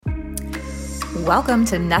Welcome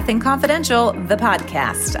to Nothing Confidential, the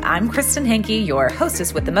podcast. I'm Kristen Henke, your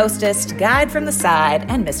hostess with the mostest, guide from the side,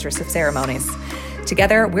 and mistress of ceremonies.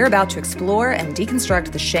 Together, we're about to explore and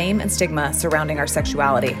deconstruct the shame and stigma surrounding our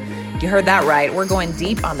sexuality. You heard that right. We're going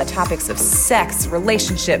deep on the topics of sex,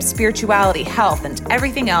 relationships, spirituality, health, and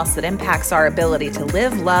everything else that impacts our ability to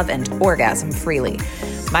live, love, and orgasm freely.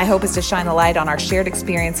 My hope is to shine a light on our shared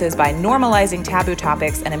experiences by normalizing taboo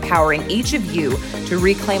topics and empowering each of you to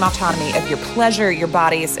reclaim autonomy of your pleasure, your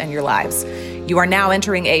bodies, and your lives. You are now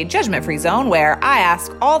entering a judgment-free zone where I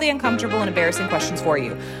ask all the uncomfortable and embarrassing questions for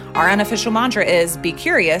you. Our unofficial mantra is be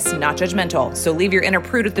curious, not judgmental. So leave your inner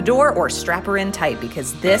prude at the door or strap her in tight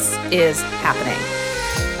because this is happening.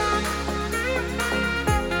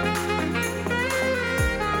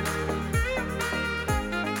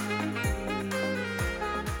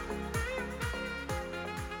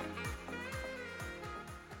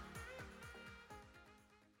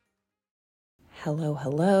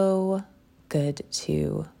 Hello. Good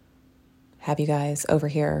to have you guys over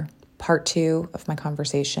here. Part 2 of my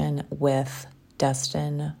conversation with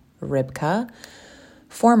Dustin Rybka,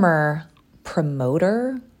 former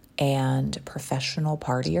promoter and professional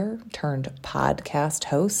partier turned podcast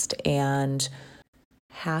host and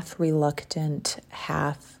half reluctant,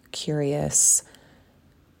 half curious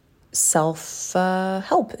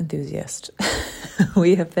self-help enthusiast.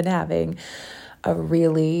 We have been having a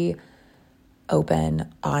really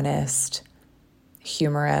open, honest,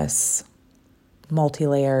 humorous,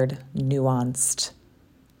 multi-layered, nuanced,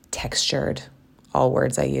 textured, all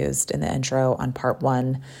words I used in the intro on part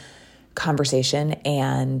 1 conversation.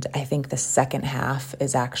 And I think the second half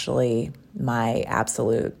is actually my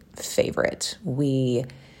absolute favorite. We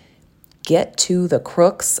get to the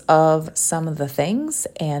crux of some of the things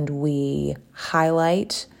and we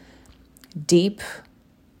highlight deep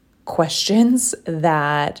questions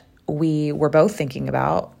that we were both thinking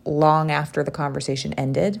about long after the conversation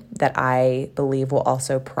ended that I believe will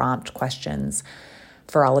also prompt questions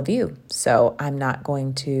for all of you. So I'm not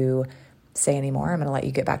going to say any more. I'm going to let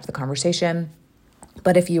you get back to the conversation.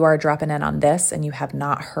 But if you are dropping in on this and you have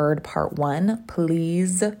not heard part 1,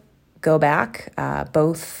 please go back.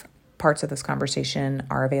 Both parts of this conversation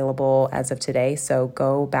are available as of today. So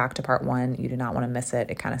go back to part 1. You do not want to miss it.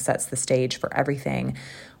 It kind of sets the stage for everything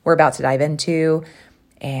we're about to dive into.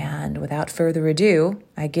 And without further ado,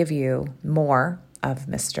 I give you more of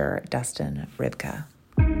Mr. Dustin Rybka.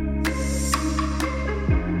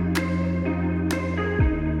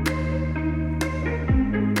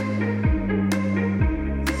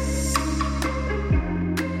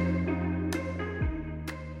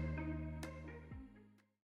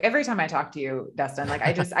 Every time I talk to you, Dustin,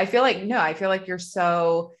 I feel like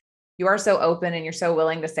you are so open and you're so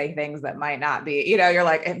willing to say things that might not be, you're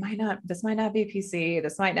like, this might not be PC.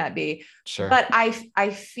 This might not be, Sure. But I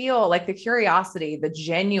feel like the curiosity, the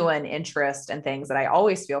genuine interest in things that I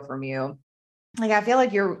always feel from you. Like, I feel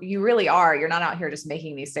like you really are, you're not out here just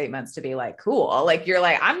making these statements to be like, cool. Like, you're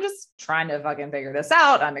like, I'm just trying to fucking figure this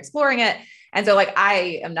out. I'm exploring it. And so like,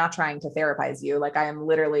 I am not trying to therapize you. Like, I am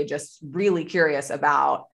literally just really curious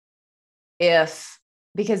about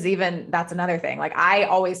because even that's another thing. Like, I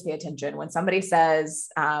always pay attention when somebody says,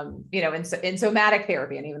 in somatic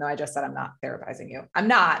therapy, and even though I just said I'm not therapizing you, I'm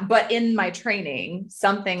not, but in my training,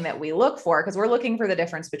 something that we look for, because we're looking for the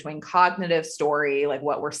difference between cognitive story, like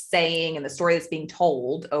what we're saying and the story that's being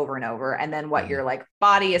told over and over, and then what your like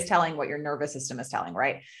body is telling, what your nervous system is telling,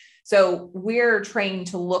 right? So we're trained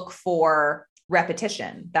to look for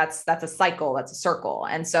repetition. That's a cycle. That's a circle.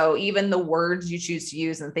 And so even the words you choose to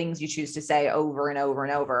use and things you choose to say over and over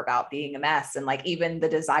and over about being a mess, and like even the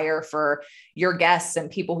desire for your guests and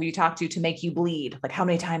people who you talk to make you bleed. Like, how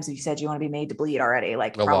many times have you said you want to be made to bleed already?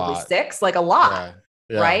 Like probably 6, like a lot.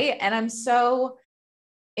 Yeah. Right. And I'm so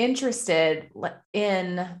interested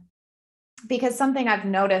because something I've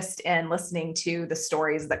noticed in listening to the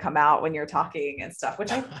stories that come out when you're talking and stuff,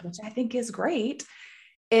 which I think is great,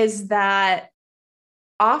 is that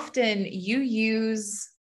often you use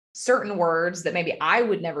certain words that maybe I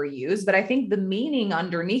would never use, but I think the meaning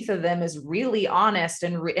underneath of them is really honest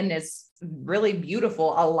and is really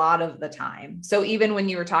beautiful a lot of the time. So even when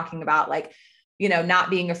you were talking about like,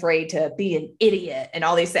 not being afraid to be an idiot and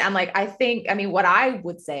all these things, I'm like, what I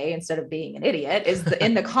would say instead of being an idiot is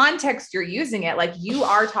in the context you're using it, like you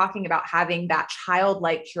are talking about having that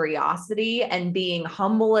childlike curiosity and being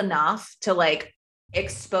humble enough to like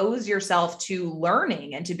expose yourself to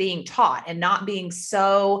learning and to being taught and not being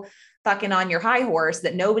so fucking on your high horse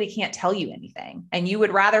that nobody can't tell you anything. And you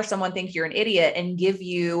would rather someone think you're an idiot and give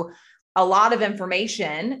you a lot of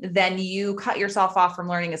information than you cut yourself off from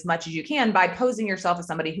learning as much as you can by posing yourself as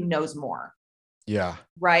somebody who knows more. Yeah.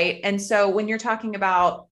 right? And so when you're talking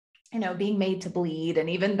about, being made to bleed, and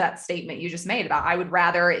even that statement you just made about, I would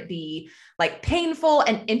rather it be like painful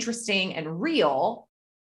and interesting and real,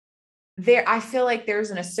 there, I feel like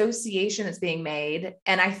there's an association that's being made.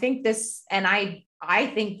 And I think this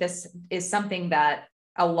is something that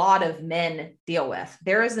a lot of men deal with.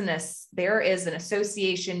 There is an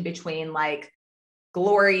association between like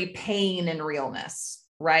glory, pain, and realness,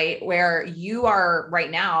 right? Where you are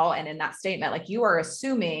right now, and in that statement, like you are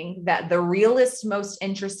assuming that the realest, most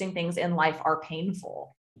interesting things in life are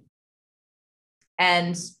painful.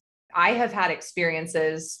 And I have had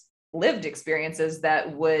lived experiences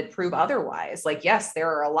that would prove otherwise. Like, yes, there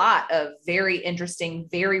are a lot of very interesting,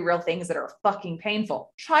 very real things that are fucking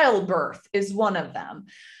painful. Childbirth is one of them.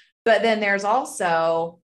 But then there's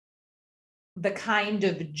also the kind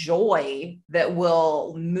of joy that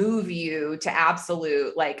will move you to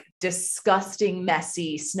absolute, like, disgusting,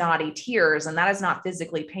 messy, snotty tears. And that is not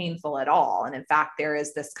physically painful at all. And in fact, there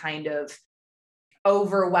is this kind of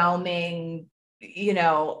overwhelming,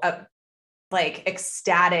 like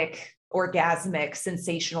ecstatic, orgasmic,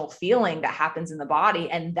 sensational feeling that happens in the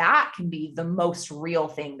body. And that can be the most real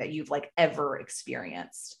thing that you've like ever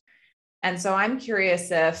experienced. And so I'm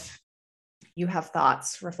curious if you have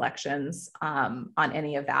thoughts, reflections on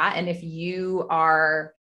any of that. And if you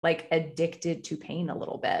are like addicted to pain a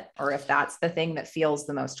little bit, or if that's the thing that feels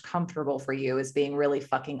the most comfortable for you, is being really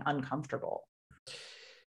fucking uncomfortable.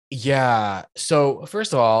 Yeah. So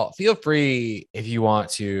first of all, feel free if you want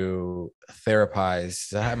to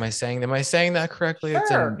therapize. Am I saying that correctly?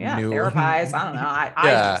 It's a Sure. Yeah. new Therapize. I don't know.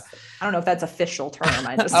 Yeah. I don't know if that's official term.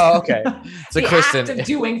 I just, Oh, okay. So the act Kristen, of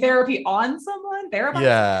doing therapy on someone, therapize,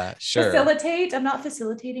 yeah, sure. facilitate. I'm not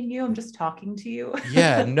facilitating you. I'm just talking to you.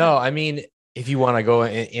 Yeah, no, I mean, if you want to go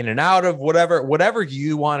in and out of whatever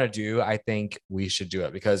you want to do, I think we should do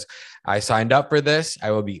it because I signed up for this.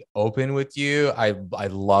 I will be open with you. I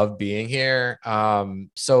love being here.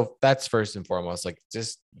 So that's first and foremost. Like,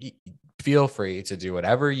 just feel free to do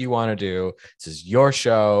whatever you want to do. This is your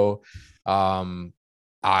show.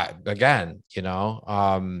 I again,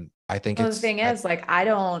 I think Well, the thing is, like, I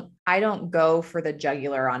don't go for the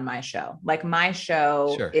jugular on my show. Like, my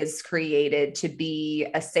show sure. is created to be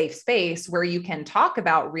a safe space where you can talk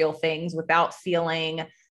about real things without feeling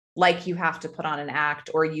like you have to put on an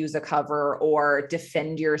act or use a cover or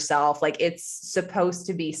defend yourself. Like, it's supposed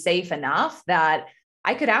to be safe enough that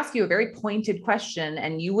I could ask you a very pointed question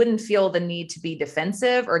and you wouldn't feel the need to be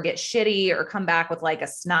defensive or get shitty or come back with like a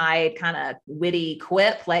snide kind of witty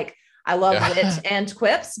quip. Like, I love wit Yeah. and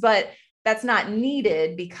quips, but that's not needed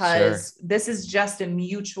Sure. because this is just a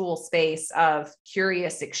mutual space of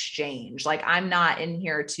curious exchange. Like, I'm not in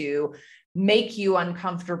here to make you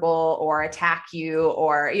uncomfortable or attack you,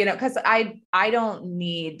 or, because I don't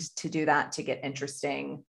need to do that to get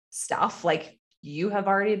interesting stuff. Like, you have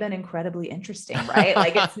already been incredibly interesting, right?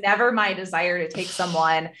 Like, it's never my desire to take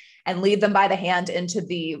someone and lead them by the hand into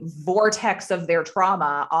the vortex of their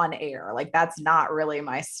trauma on air. Like, that's not really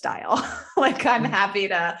my style. Like, I'm happy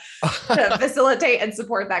to facilitate and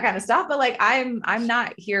support that kind of stuff, but like, I'm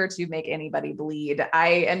not here to make anybody bleed. I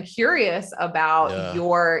am curious about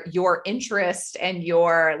Yeah. your interest and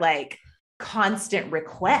your like constant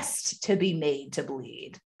request to be made to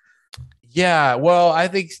bleed. Yeah, well, I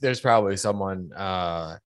think there's probably someone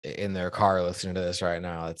in their car listening to this right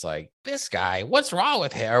now. It's like, this guy, what's wrong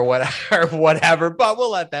with him or whatever, or whatever, but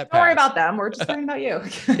we'll let that Don't worry pass. about them. We're just talking about you.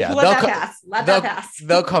 Yeah, Let that pass. Let that pass.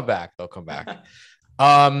 they'll come back. They'll come back.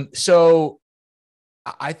 So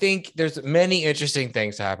I think there's many interesting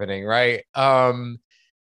things happening, right?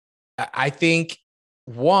 I think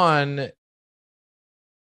one,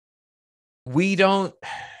 we don't,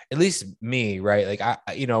 at least me, right? Like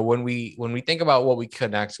when we think about what we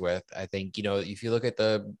connect with, I think, if you look at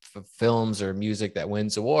the films or music that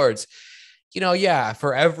wins awards, yeah,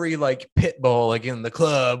 for every like pit bull, like in the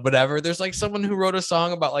club, whatever, there's like someone who wrote a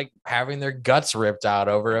song about like having their guts ripped out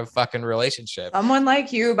over a fucking relationship. Someone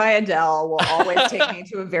Like You by Adele will always take me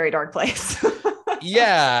to a very dark place.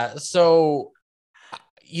 Yeah. So,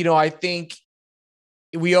 I think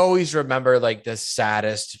we always remember like the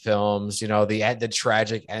saddest films, the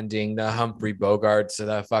tragic ending, the Humphrey Bogarts,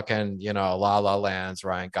 the fucking, La La Lands,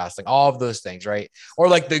 Ryan Gosling, all of those things, right? Or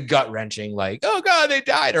like the gut wrenching, like, oh God, they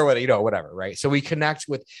died, or whatever, whatever, right? So I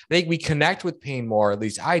think we connect with pain more, at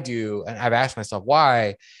least I do. And I've asked myself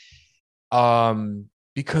why.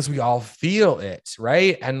 Because we all feel it,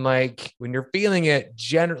 right? And like when you're feeling it,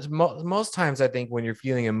 most times I think when you're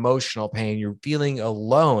feeling emotional pain, you're feeling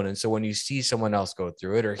alone. And so when you see someone else go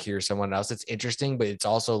through it or hear someone else, it's interesting, but it's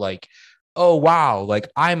also like oh wow, like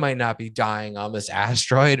I might not be dying on this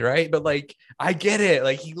asteroid, right? But like I get it.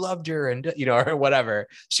 Like he loved her and or whatever.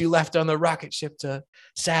 She left on the rocket ship to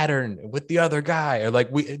Saturn with the other guy. Or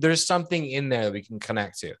like there's something in there that we can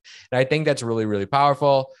connect to. And I think that's really, really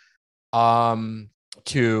powerful. Um,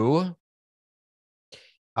 two,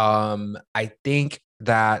 I think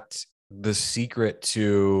that the secret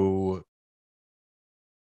to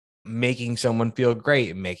making someone feel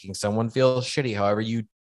great, making someone feel shitty, however you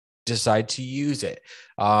decide to use it,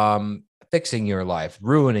 fixing your life,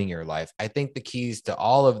 ruining your life. I think the keys to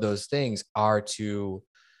all of those things are to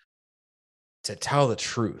tell the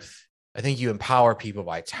truth. I think you empower people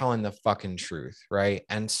by telling the fucking truth, right?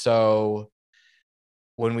 And so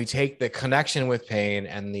when we take the connection with pain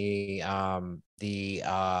and the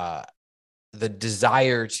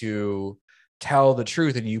desire to tell the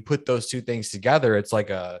truth, and you put those two things together, it's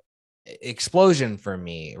like a explosion for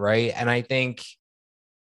me, right? And I think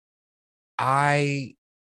I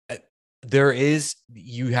there is,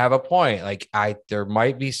 you have a point, like there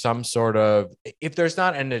might be some sort of, if there's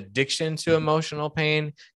not an addiction to emotional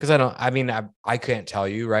pain, because I can't tell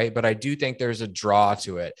you, right? But I do think there's a draw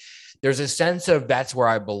to it. There's a sense of that's where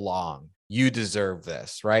I belong, you deserve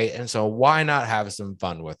this, right? And so why not have some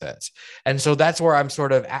fun with it? And so that's where I'm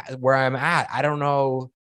sort of where I'm at. I don't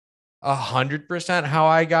know 100% how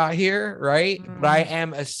I got here, right? But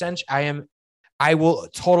I will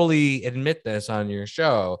totally admit this on your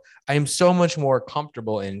show. I am so much more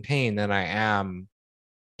comfortable in pain than I am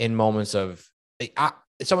in moments of,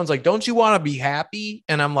 someone's like, don't you want to be happy?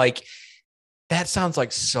 And I'm like, that sounds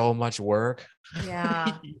like so much work.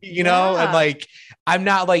 Yeah. And like, I'm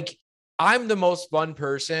not like, I'm the most fun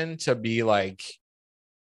person to be like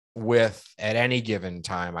with at any given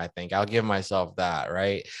time. I think I'll give myself that,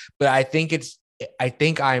 right? But I think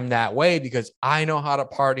I'm that way because I know how to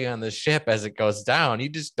party on the ship as it goes down. You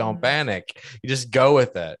just don't panic. You just go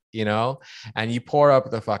with it, and you pour up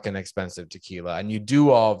the fucking expensive tequila and you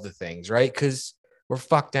do all of the things, right? Because we're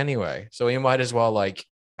fucked anyway. So you might as well like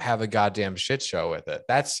have a goddamn shit show with it.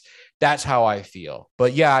 That's how I feel.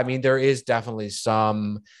 But yeah, I mean, there is definitely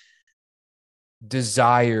some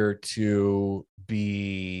desire to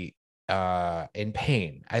be in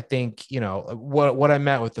pain. I think, what I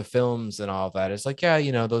meant with the films and all of that is like, yeah,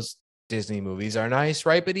 those Disney movies are nice,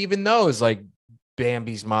 right? But even those, like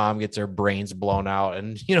Bambi's mom gets her brains blown out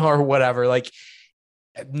and or whatever, like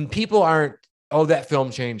people aren't, oh, that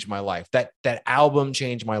film changed my life, that album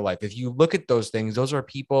changed my life. If you look at those things, those are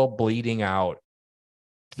people bleeding out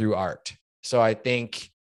through art. So I think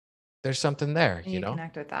there's something there, You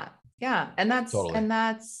connect with that. Yeah. And Totally.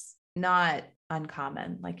 that's not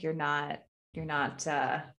uncommon. Like you're not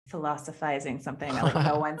philosophizing something that like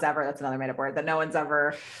no one's ever, that's another made up word that no one's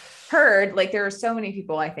ever heard. Like there are so many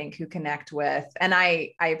people I think who connect with, and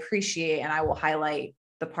I appreciate, and I will highlight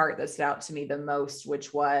the part that stood out to me the most,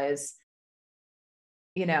 which was,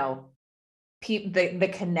 the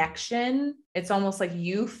connection. It's almost like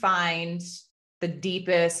you find the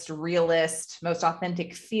deepest, realest, most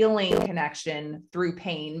authentic feeling connection through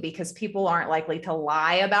pain, because people aren't likely to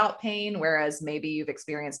lie about pain. Whereas maybe you've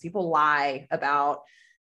experienced people lie about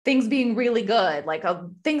things being really good. Like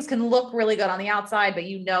things can look really good on the outside, but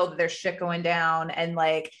that there's shit going down. And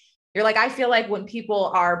like, you're like, I feel like when people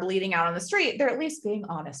are bleeding out on the street, they're at least being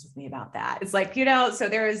honest with me about that. It's like, so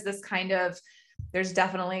there is this kind of, there's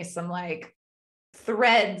definitely some like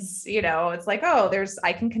threads, it's like, oh,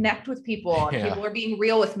 I can connect with people and people are being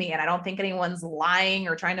real with me. And I don't think anyone's lying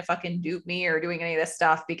or trying to fucking dupe me or doing any of this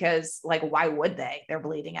stuff, because like, why would they? They're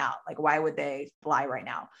bleeding out. Like, why would they lie right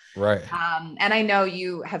now? Right. And I know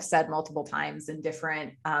you have said multiple times in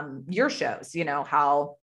different, your shows,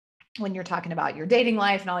 how when you're talking about your dating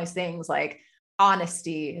life and all these things, like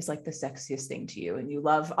honesty is like the sexiest thing to you. And you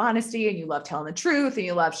love honesty and you love telling the truth and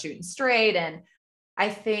you love shooting straight. And I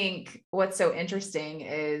think what's so interesting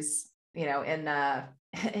is, in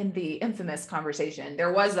the infamous conversation,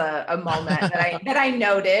 there was a moment that I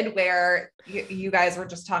noted where you guys were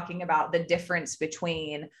just talking about the difference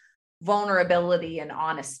between vulnerability and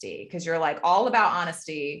honesty, because you're like all about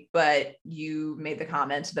honesty, but you made the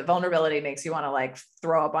comment that vulnerability makes you want to like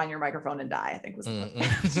throw up on your microphone and die, I think was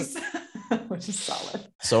which is solid.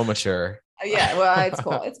 So mature. Yeah, well, it's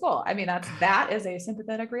cool. It's cool. I mean, that is a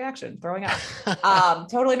sympathetic reaction, throwing up.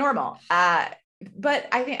 Totally normal. But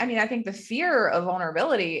I think the fear of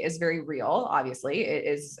vulnerability is very real. Obviously, it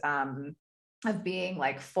is of being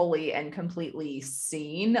like fully and completely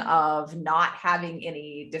seen, of not having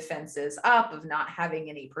any defenses up, of not having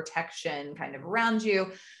any protection kind of around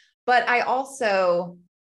you. But I also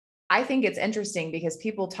I think it's interesting because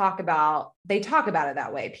people talk about it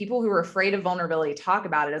that way. People who are afraid of vulnerability talk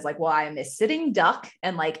about it as like, well, I am a sitting duck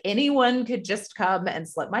and like anyone could just come and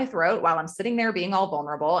slit my throat while I'm sitting there being all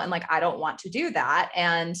vulnerable. And like, I don't want to do that.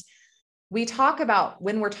 And we talk about,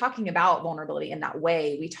 when we're talking about vulnerability in that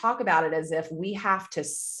way, we talk about it as if we have to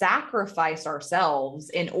sacrifice ourselves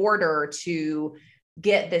in order to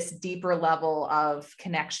get this deeper level of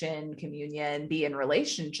connection, communion, be in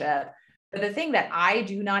relationship. But the thing that I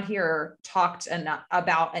do not hear talked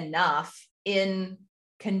about enough in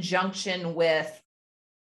conjunction with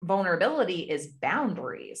vulnerability is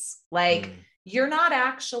boundaries. Like, you're not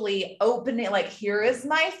actually opening, like, here is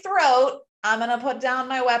my throat. I'm going to put down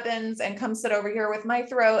my weapons and come sit over here with my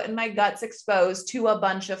throat and my guts exposed to a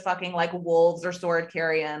bunch of fucking like wolves or sword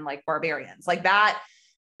carrying like barbarians. Like that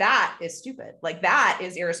is stupid. Like that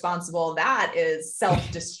is irresponsible. That is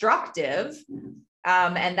self-destructive.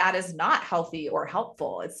 And that is not healthy or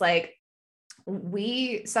helpful. It's like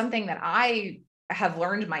something that I have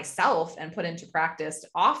learned myself and put into practice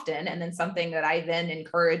often. And then something that I then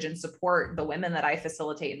encourage and support the women that I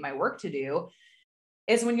facilitate in my work to do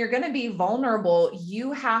is, when you're going to be vulnerable,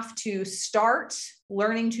 you have to start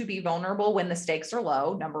learning to be vulnerable when the stakes are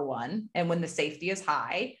low, number one, and when the safety is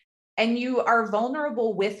high. And you are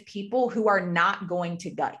vulnerable with people who are not going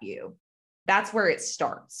to gut you. That's where it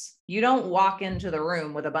starts. You don't walk into the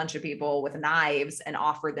room with a bunch of people with knives and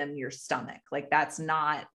offer them your stomach. Like, that's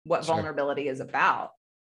not what vulnerability is about.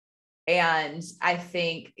 And I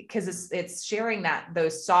think because it's sharing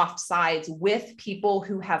those soft sides with people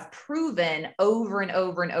who have proven over and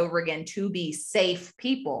over and over again to be safe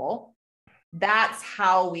people. That's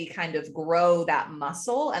how we kind of grow that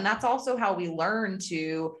muscle. And that's also how we learn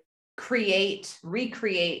to recreate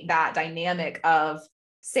that dynamic of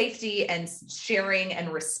safety and sharing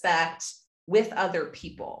and respect with other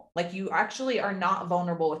people. Like, you actually are not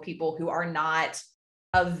vulnerable with people who are not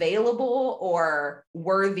available or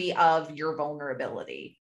worthy of your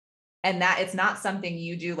vulnerability. And that it's not something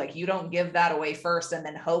you do. Like, you don't give that away first and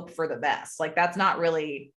then hope for the best. Like, that's not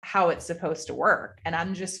really how it's supposed to work. And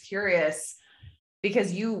I'm just curious,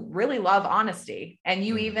 because you really love honesty, and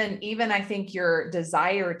you even I think your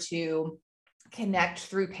desire to connect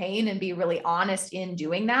through pain and be really honest in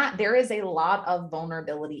doing that, there is a lot of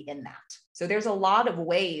vulnerability in that. So there's a lot of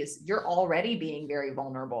ways you're already being very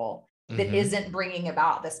vulnerable that isn't bringing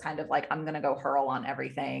about this kind of like, I'm going to go hurl on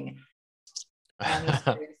everything.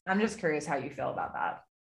 I'm just curious how you feel about that.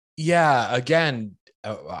 Yeah. Again,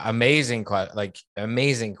 amazing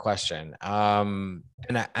question. And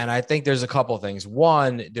I think there's a couple of things.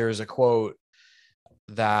 One, there's a quote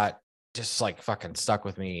that just like fucking stuck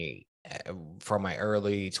with me from my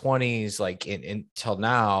early 20s, like until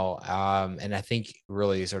now. And I think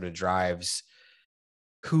really sort of drives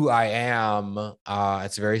who I am.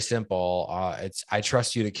 It's very simple. It's, I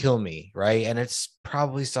trust you to kill me, right? And it's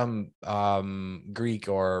probably some Greek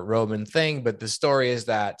or Roman thing, but the story is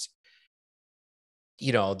that,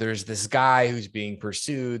 you know, there's this guy who's being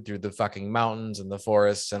pursued through the fucking mountains and the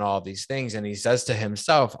forests and all these things. And he says to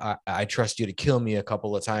himself, I trust you to kill me a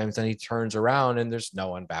couple of times. And he turns around and there's no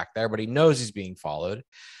one back there, but he knows he's being followed.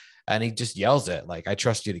 And he just yells it, like, I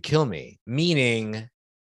trust you to kill me, meaning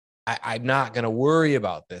I'm not going to worry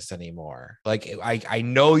about this anymore. Like, I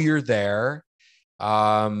know you're there.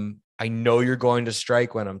 I know you're going to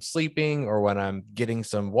strike when I'm sleeping or when I'm getting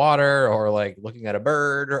some water or like looking at a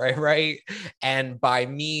bird, right? And by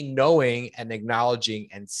me knowing and acknowledging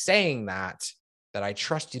and saying that I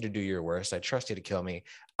trust you to do your worst, I trust you to kill me,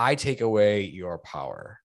 I take away your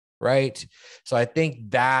power, right? So I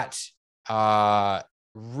think that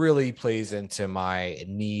really plays into my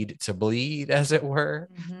need to bleed, as it were,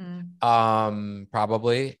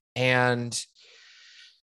 probably. And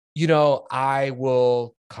you know, I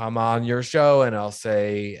will come on your show and I'll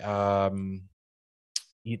say,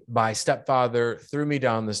 my stepfather threw me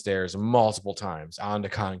down the stairs multiple times onto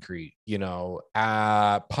concrete, you know,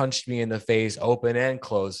 punched me in the face, open and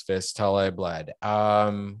closed fist till I bled.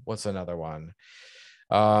 What's another one?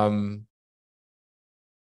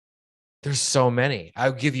 There's so many.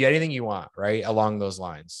 I'll give you anything you want, right? Along those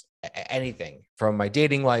lines, anything from my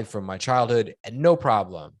dating life, from my childhood, and no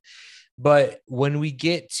problem. But when we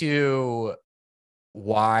get to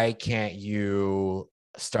why can't you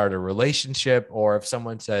start a relationship, or if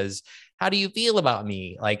someone says, how do you feel about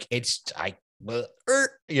me? Like, it's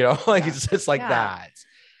you know, like, it's just like that.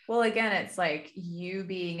 Well, again, it's like you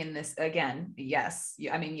being in this again. Yes.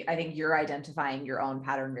 I mean, I think you're identifying your own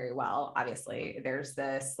pattern very well. Obviously, there's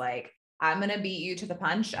this like, I'm going to beat you to the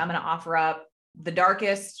punch. I'm going to offer up the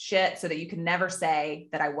darkest shit so that you can never say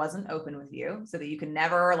that I wasn't open with you, so that you can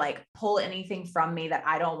never like pull anything from me that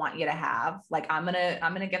I don't want you to have. Like I'm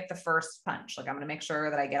going to get the first punch. Like I'm going to make sure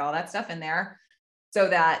that I get all that stuff in there so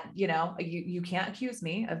that, you can't accuse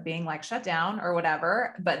me of being like shut down or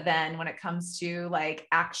whatever. But then when it comes to like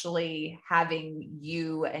actually having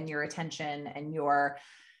you and your attention and your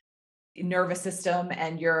nervous system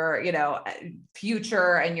and your,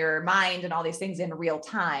 future and your mind and all these things in real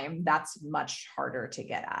time, that's much harder to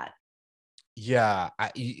get at. Yeah.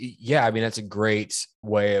 I mean, that's a great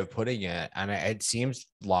way of putting it. And it seems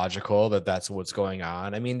logical that that's what's going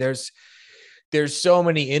on. I mean, there's so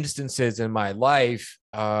many instances in my life,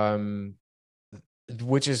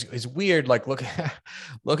 which is weird. Like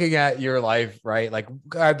looking at your life, right? Like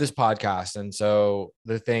I have this podcast. And so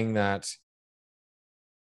the thing that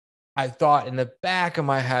I thought in the back of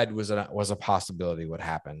my head was a possibility would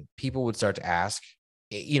happen. People would start to ask,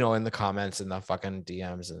 in the comments and the fucking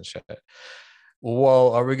DMs and shit.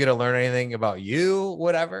 Well, are we going to learn anything about you?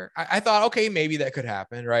 Whatever. I thought, okay, maybe that could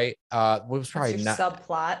happen. Right. It was probably not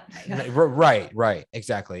subplot. Right.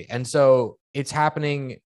 Exactly. And so it's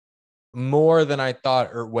happening more than I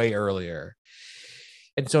thought or way earlier.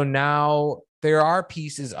 And so now there are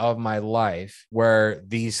pieces of my life where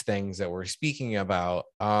these things that we're speaking about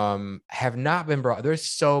have not been brought. There's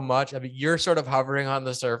so much. I mean, you're sort of hovering on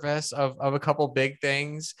the surface of a couple big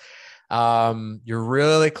things. You're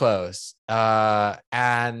really close.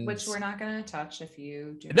 And which we're not going to touch if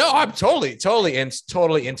you do. No, I'm totally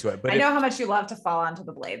into it. But I know how much you love to fall onto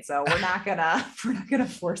the blade, so we're not gonna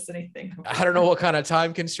force anything. I don't know what kind of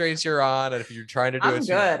time constraints you're on, and if you're trying to do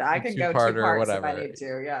it, I can go 2 parts or whatever. If I need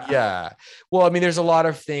to. Yeah. Yeah. Well, I mean, there's a lot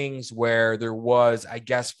of things where there was, I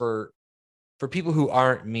guess, for people who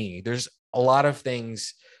aren't me, there's a lot of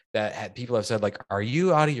things that people have said, like, are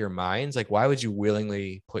you out of your minds? Like, why would you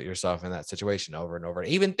willingly put yourself in that situation over and over?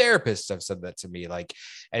 Even therapists have said that to me, like,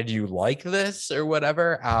 and you like this or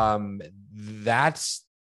whatever.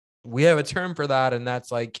 We have a term for that. And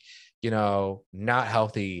that's like, not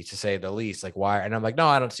healthy to say the least. Like, why? And I'm like, no,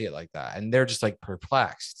 I don't see it like that. And they're just like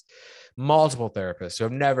perplexed. Multiple therapists who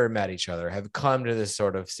have never met each other have come to this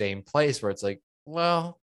sort of same place where it's like,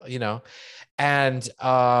 well, and,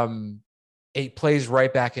 it plays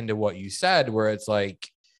right back into what you said, where it's like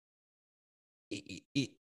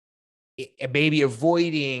maybe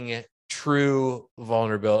avoiding true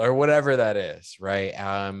vulnerability or whatever that is, right?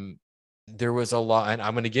 There was a lot, and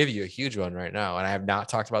I'm going to give you a huge one right now, and I have not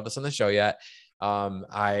talked about this on the show yet.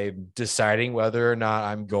 I'm deciding whether or not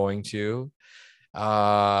I'm going to, but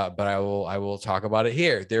I will talk about it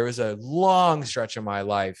here. There was a long stretch of my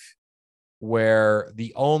life where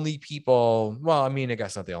the only people, well, I mean, I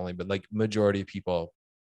guess not the only, but like majority of people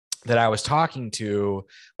that I was talking to,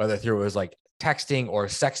 whether through it was like texting or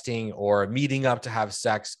sexting or meeting up to have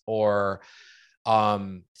sex, or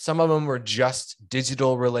some of them were just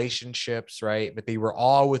digital relationships, right? But they were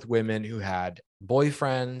all with women who had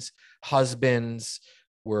boyfriends, husbands,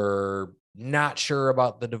 were not sure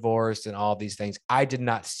about the divorce and all these things. I did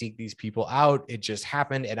not seek these people out. It just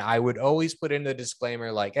happened. And I would always put in the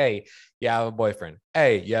disclaimer, like, hey, you have a boyfriend.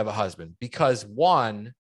 Hey, you have a husband. Because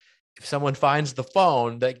one, if someone finds the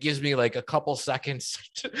phone, that gives me like a couple seconds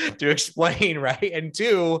to explain, right? And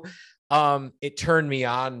two, it turned me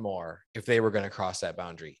on more if they were going to cross that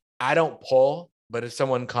boundary. I don't pull, but if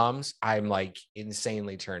someone comes, I'm like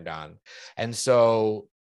insanely turned on. And so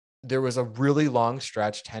there was a really long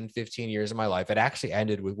stretch, 10, 15 years of my life. It actually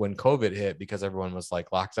ended with when COVID hit, because everyone was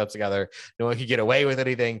like locked up together. No one could get away with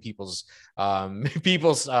anything.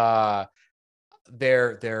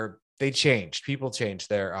 They changed. People changed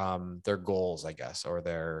their goals, I guess, or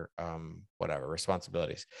their whatever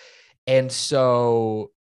responsibilities. And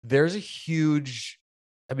so there's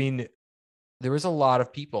there was a lot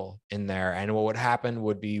of people in there, and what would happen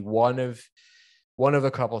would be one of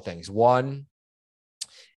a couple of things. One,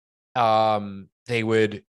 we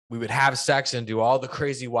would have sex and do all the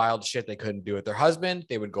crazy wild shit they couldn't do with their husband.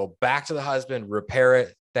 They would go back to the husband, repair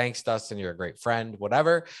it. Thanks, Dustin, you're a great friend,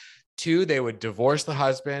 whatever. Two, they would divorce the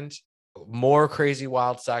husband, more crazy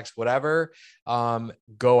wild sex, whatever,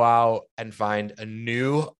 go out and find a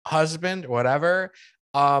new husband, whatever.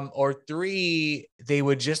 Or three, they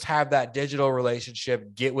would just have that digital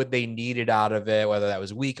relationship, get what they needed out of it, whether that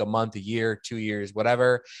was a week, a month, a year, 2 years,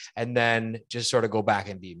 whatever, and then just sort of go back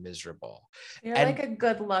and be miserable. You're like a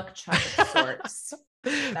good luck Chuck of sorts.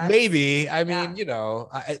 Maybe. I mean,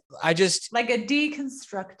 I just like a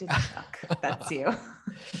deconstructed Chuck. That's you.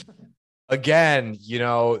 Again,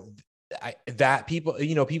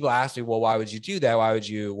 people ask me, well, why would you do that? Why would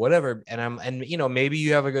you, whatever? And maybe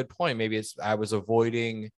you have a good point. Maybe I was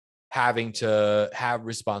avoiding having to have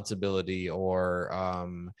responsibility or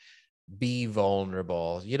be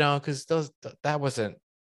vulnerable, because that wasn't,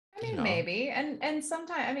 I mean, maybe. And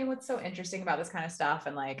sometimes, I mean, what's so interesting about this kind of stuff,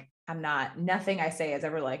 and like, nothing I say is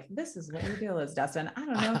ever like, this is what your deal is, Dustin. I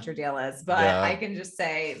don't know what your deal is, but I Yeah. can just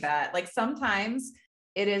say that like sometimes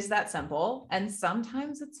it is that simple and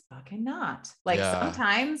sometimes it's fucking not. Like Yeah.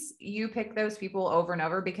 sometimes you pick those people over and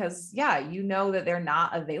over because yeah, you know that they're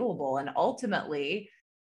not available. And ultimately,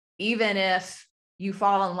 even if you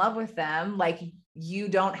fall in love with them, like you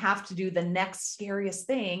don't have to do the next scariest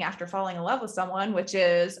thing after falling in love with someone, which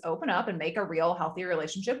is open up and make a real healthy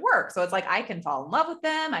relationship work. So it's like, I can fall in love with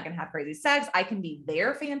them. I can have crazy sex. I can be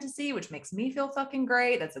their fantasy, which makes me feel fucking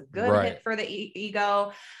great. That's a good Right. hit for the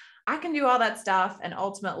ego. I can do all that stuff. And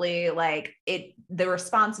ultimately, like the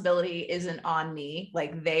responsibility isn't on me.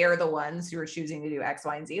 Like they are the ones who are choosing to do X,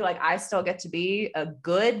 Y, and Z. Like I still get to be a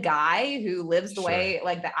good guy who lives the Sure. way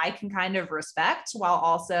like that I can kind of respect while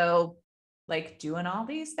also like doing all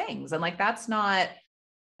these things. And like, that's not,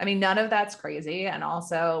 I mean, none of that's crazy. And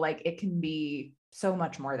also like, it can be so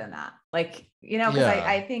much more than that. Like, cause Yeah.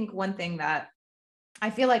 I think one thing that I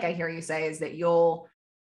feel like I hear you say is that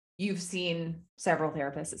you've seen several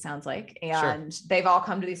therapists, it sounds like, Sure. and they've all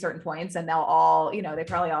come to these certain points and they'll all, they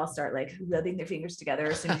probably all start like rubbing their fingers together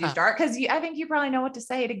as soon as you start. Cause I think you probably know what to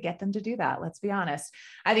say to get them to do that. Let's be honest.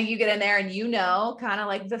 I think you get in there and kind of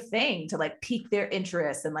like the thing to like pique their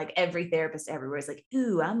interest. And like every therapist everywhere is like,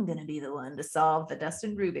 ooh, I'm going to be the one to solve the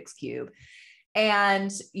Dustin Rubik's Cube. And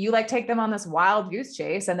you like take them on this wild goose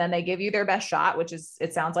chase and then they give you their best shot, which is,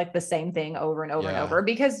 it sounds like the same thing over and over and Yeah. over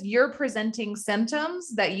because you're presenting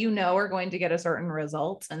symptoms that are going to get a certain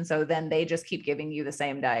result. And so then they just keep giving you the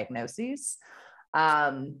same diagnoses,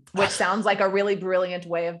 which sounds like a really brilliant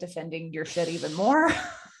way of defending your shit even more.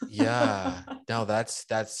 Yeah. No,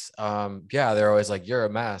 yeah, they're always like, you're a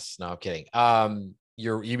mess. No, I'm kidding.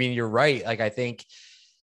 You're right. Like, I think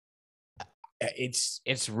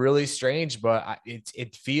it's really strange, but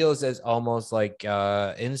it feels as almost like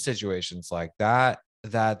in situations like that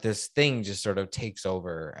this thing just sort of takes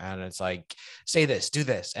over and it's like, say this, do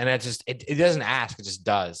this, and it doesn't ask, it just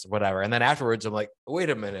does whatever, and then afterwards I'm like, wait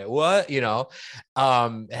a minute, what? It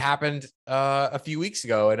happened a few weeks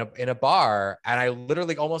ago in a bar, and I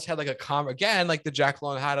literally almost had like again, like the Jack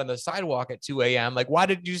Long had on the sidewalk at 2 a.m. Like, why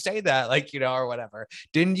did you say that? Like, or whatever.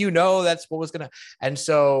 Didn't you know that's what was gonna? And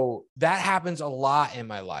so that happens a lot in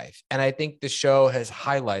my life. And I think the show has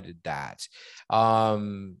highlighted that.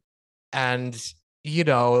 And,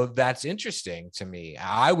 that's interesting to me.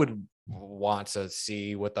 I would want to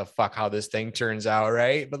see what the fuck, how this thing turns out.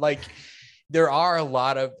 Right. But like, there are a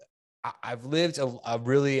lot of, I've lived I've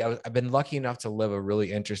been lucky enough to live a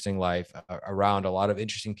really interesting life around a lot of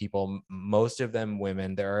interesting people, most of them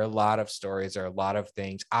women. There are a lot of stories, there are a lot of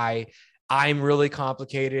things. I'm really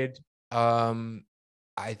complicated.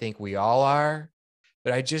 I think we all are,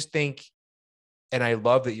 but I just think, and I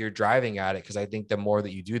love that you're driving at it because I think the more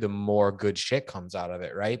that you do, the more good shit comes out of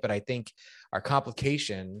it, right? But I think our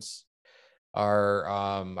complications,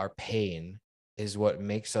 our pain, is what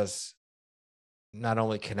makes us not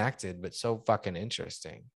only connected but so fucking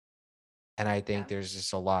interesting. And I think Yeah. there's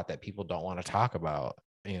just a lot that people don't want to talk about.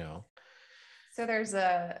 So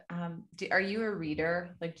are you a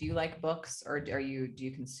reader? Like, do you like books or do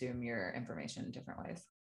you consume your information in different ways?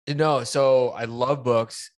 No, so I love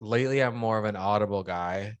books. Lately, I'm more of an Audible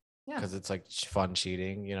guy Yeah. because it's like fun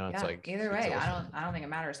cheating. It's Yeah. like Either it's way, a, I don't think it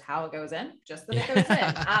matters how it goes in, just that it goes in.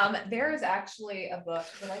 yeah. There is actually a book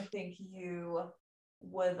that I think you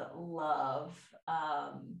would love.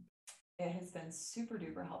 It has been super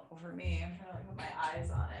duper helpful for me. I'm trying to like put my eyes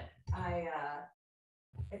on it.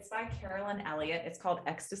 It's by Carolyn Elliott. It's called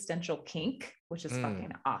Existential Kink, which is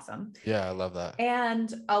fucking awesome. Yeah, I love that.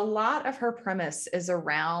 And a lot of her premise is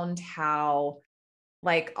around how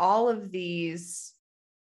like all of these,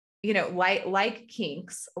 like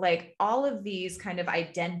kinks, like all of these kind of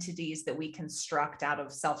identities that we construct out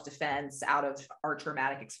of self-defense, out of our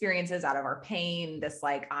traumatic experiences, out of our pain, this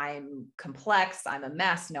like, I'm complex, I'm a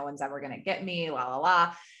mess, no one's ever going to get me, la, la,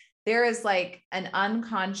 la. There is like an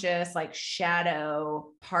unconscious, like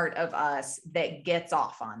shadow part of us that gets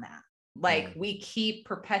off on that. Like we keep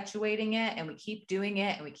perpetuating it and we keep doing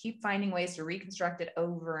it and we keep finding ways to reconstruct it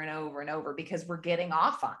over and over and over because we're getting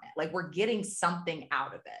off on it. Like we're getting something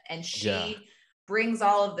out of it. And Yeah. she brings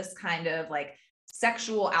all of this kind of like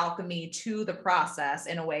sexual alchemy to the process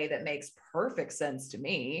in a way that makes perfect sense to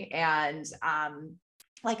me. And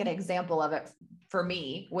like an example of it for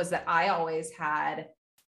me was that I always had,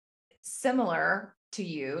 similar to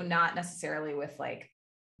you, not necessarily with like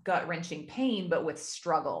gut-wrenching pain, but with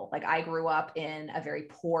struggle. Like I grew up in a very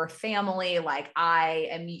poor family. Like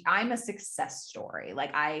I'm a success story.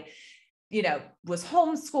 Like I, was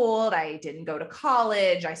homeschooled. I didn't go to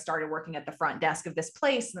college. I started working at the front desk of this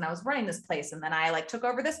place. And then I was running this place. And then I like took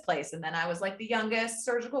over this place. And then I was like the youngest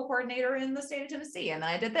surgical coordinator in the state of Tennessee. And then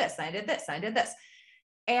I did this, and I did this, and I did this.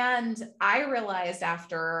 And I realized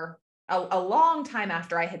after a long time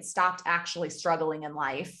after I had stopped actually struggling in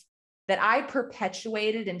life, that I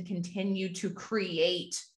perpetuated and continued to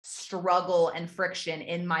create struggle and friction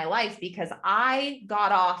in my life because I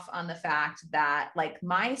got off on the fact that like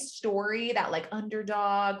my story, that like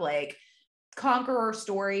underdog, like conqueror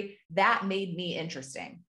story, that made me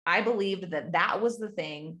interesting. I believed that that was the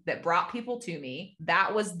thing that brought people to me.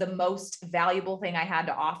 That was the most valuable thing I had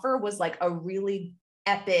to offer, was like a really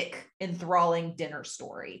epic, enthralling dinner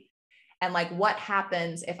story. And like, what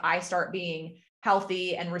happens if I start being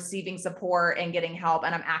healthy and receiving support and getting help,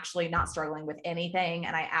 and I'm actually not struggling with anything,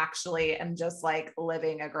 and I actually am just like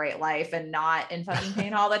living a great life and not in fucking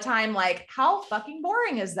pain all the time? Like, how fucking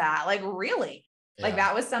boring is that? Like, really? Yeah. Like,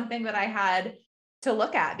 that was something that I had to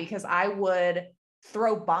look at, because I would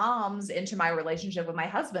throw bombs into my relationship with my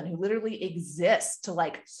husband, who literally exists to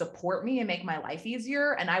like support me and make my life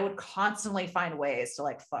easier. And I would constantly find ways to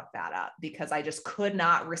like fuck that up, because I just could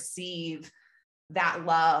not receive that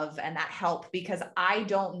love and that help, because I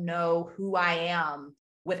don't know who I am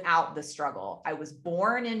without the struggle. I was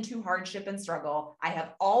born into hardship and struggle. I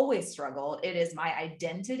have always struggled. It is my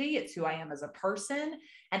identity. It's who I am as a person.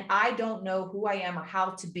 And I don't know who I am or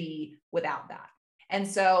how to be without that. And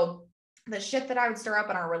so the shit that I would stir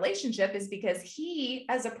up in our relationship is because he,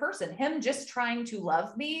 as a person, him just trying to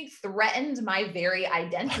love me, threatened my very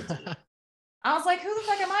identity. I was like, who the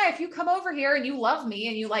fuck am I if you come over here and you love me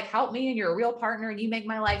and you like help me and you're a real partner and you make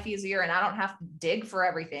my life easier and I don't have to dig for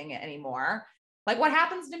everything anymore? Like, what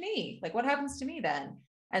happens to me? Like, what happens to me then?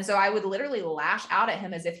 And so I would literally lash out at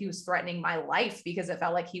him as if he was threatening my life, because it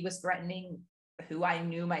felt like he was threatening who I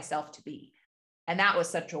knew myself to be. And that was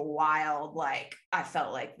such a wild, like, I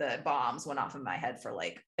felt like the bombs went off in my head for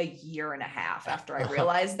like a year and a half after I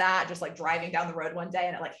realized that, just like driving down the road one day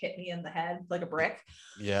and it like hit me in the head like a brick.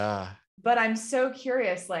 Yeah. But I'm so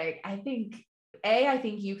curious. Like, I think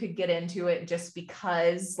you could get into it just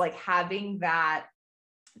because like having that,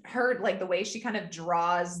 her, like the way she kind of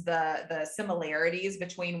draws the similarities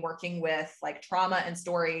between working with like trauma and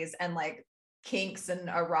stories and like kinks and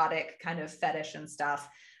erotic kind of fetish and stuff.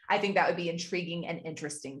 I think that would be intriguing and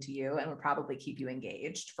interesting to you and would probably keep you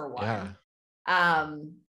engaged, for one. Yeah.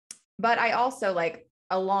 But I also, like,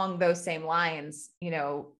 along those same lines,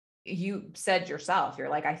 you said yourself, you're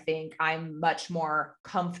like, I think I'm much more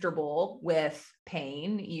comfortable with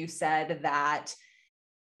pain. You said that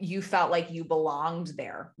you felt like you belonged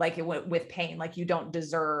there, like with pain, like you don't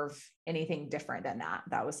deserve anything different than that.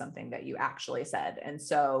 That was something that you actually said. And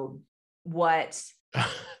so what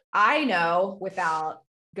I know, without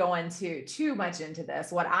going too much into this,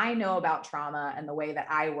 what I know about trauma and the way that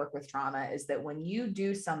I work with trauma is that when you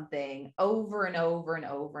do something over and over and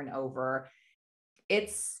over and over,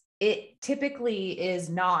 it typically is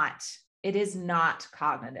not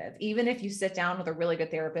cognitive. Even if you sit down with a really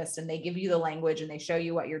good therapist and they give you the language and they show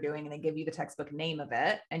you what you're doing and they give you the textbook name of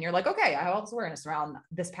it, and you're like, okay, I have all this awareness around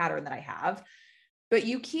this pattern that I have, but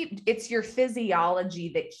it's your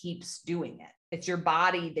physiology that keeps doing it. It's your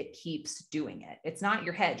body that keeps doing it. It's not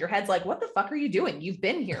your head. Your head's like, what the fuck are you doing? You've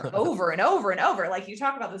been here over and over and over. Like, you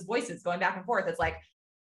talk about those voices going back and forth. It's like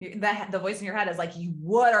the voice in your head is like,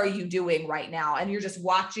 what are you doing right now? And you're just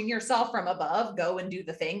watching yourself from above go and do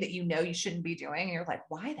the thing that you know you shouldn't be doing. And you're like,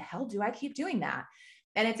 why the hell do I keep doing that?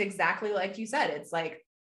 And it's exactly like you said. It's like,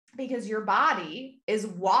 because your body is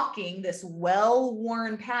walking this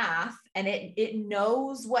well-worn path and it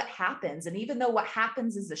knows what happens. And even though what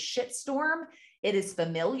happens is a shitstorm, it is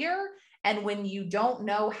familiar. And when you don't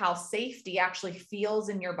know how safety actually feels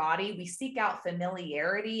in your body, we seek out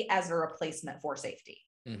familiarity as a replacement for safety.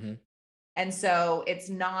 Mm-hmm. And so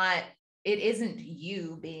it isn't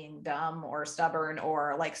you being dumb or stubborn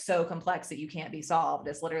or like so complex that you can't be solved.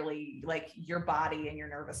 It's literally like your body and your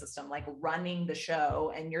nervous system like running the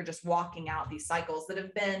show, and you're just walking out these cycles that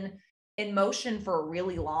have been in motion for a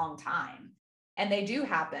really long time. And they do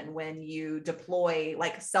happen when you deploy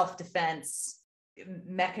like self-defense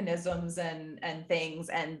mechanisms and things,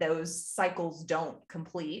 and those cycles don't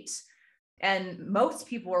complete. And most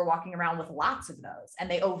people are walking around with lots of those, and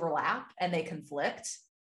they overlap and they conflict.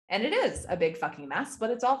 And it is a big fucking mess, but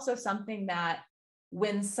it's also something that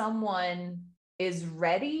when someone is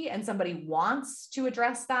ready and somebody wants to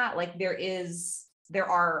address that, like there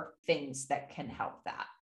are things that can help that.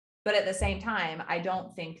 But at the same time, I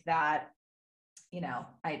don't think that,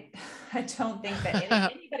 I don't think that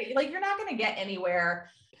anybody, like, you're not going to get anywhere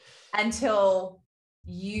until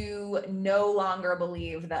you no longer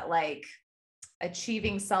believe that like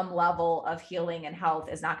achieving some level of healing and health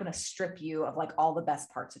is not going to strip you of like all the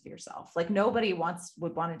best parts of yourself. Like nobody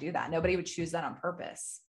would want to do that. Nobody would choose that on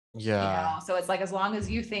purpose. Yeah. So it's like, as long as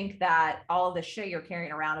you think that all of the shit you're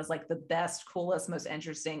carrying around is like the best, coolest, most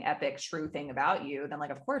interesting, epic, true thing about you, then like,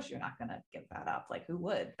 of course you're not going to give that up. Like who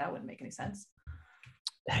would? That wouldn't make any sense.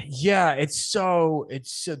 Yeah. It's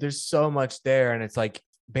there's so much there. And it's like,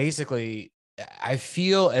 basically, I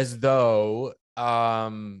feel as though,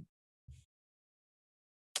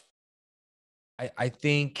 I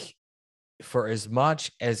think for as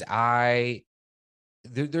much as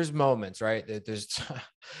there's moments, right?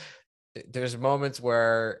 There's moments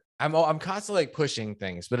where I'm constantly like pushing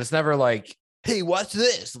things, but it's never like, hey, what's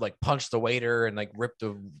this? Like punch the waiter and like rip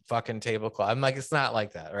the fucking tablecloth. I'm like, it's not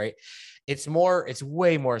like that, right? It's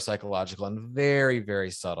way more psychological and very,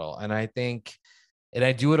 very subtle. And I think, and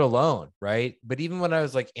I do it alone, right? But even when I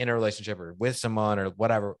was like in a relationship or with someone or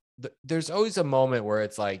whatever, there's always a moment where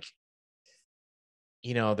it's like,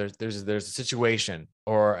 there's a situation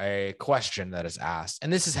or a question that is asked,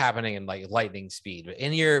 and this is happening in like lightning speed.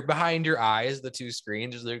 But behind your eyes, the two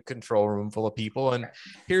screens, there's a control room full of people, and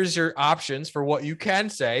here's your options for what you can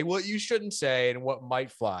say, what you shouldn't say, and what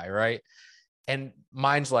might fly, right? And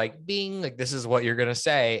mine's like, being like, this is what you're gonna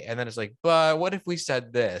say, and then it's like, but what if we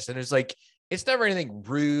said this? And it's like, it's never anything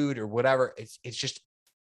rude or whatever. It's just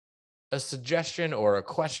a suggestion or a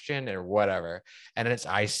question or whatever. And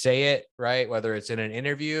I say it, right? Whether it's in an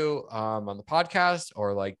interview on the podcast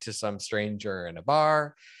or like to some stranger in a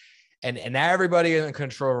bar. And everybody in the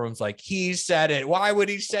control room's like, he said it. Why would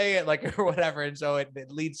he say it? Like, or whatever. And so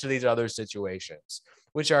it leads to these other situations,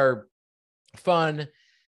 which are fun,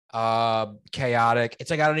 chaotic.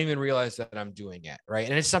 It's like, I don't even realize that I'm doing it. Right.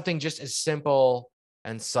 And it's something just as simple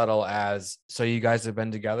and subtle as, so you guys have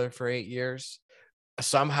been together for 8 years.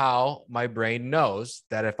 Somehow my brain knows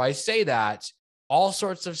that if I say that, all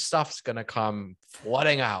sorts of stuff's going to come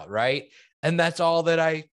flooding out. Right. And that's all that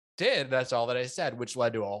I did. That's all that I said, which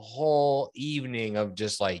led to a whole evening of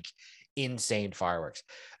just like insane fireworks.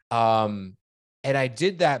 And I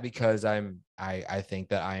did that because I think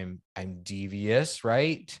that I'm devious,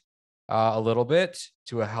 right? A little bit,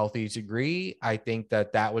 to a healthy degree. I think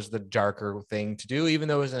that was the darker thing to do, even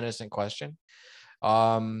though it was an innocent question.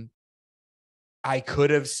 I could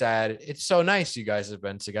have said, it's so nice you guys have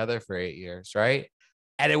been together for 8 years, right?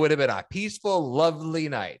 And it would have been a peaceful, lovely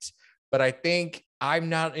night. But I think I'm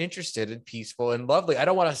not interested in peaceful and lovely. I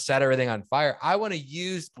don't want to set everything on fire. I want to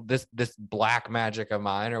use this black magic of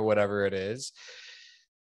mine or whatever it is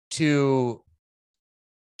to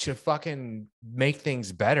fucking make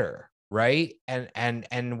things better, right?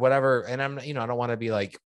 And whatever. And I'm, I don't want to be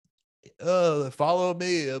like, oh, follow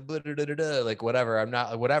me, like whatever. I'm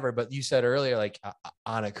not whatever. But you said earlier, like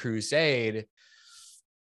on a crusade.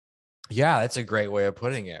 Yeah, that's a great way of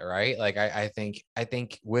putting it, right? Like I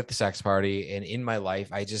think with Sex Party and in my life,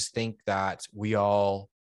 I just think that we all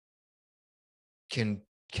can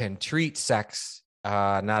treat sex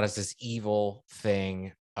not as this evil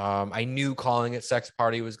thing. I knew calling it Sex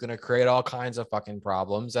Party was going to create all kinds of fucking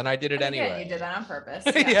problems, and I did it anyway. You did that on purpose.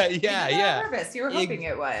 Yeah. On purpose. You were hoping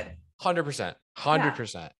it would. 100%.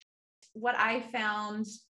 What I found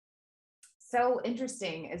so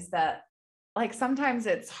interesting is that like sometimes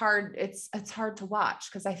it's hard to watch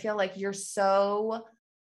because I feel like you're so,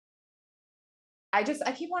 I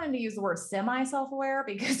keep wanting to use the word semi self-aware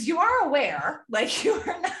because you are aware, like you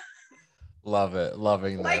are not. Love it.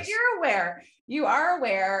 Loving this. Like you are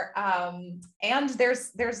aware. And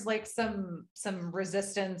there's like some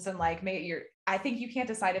resistance and like I think you can't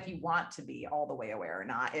decide if you want to be all the way aware or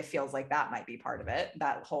not. It feels like that might be part of it,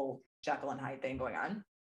 that whole Jekyll and Hyde thing going on.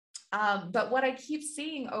 But what I keep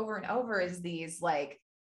seeing over and over is these like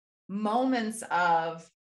moments of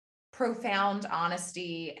profound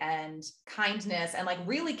honesty and kindness and like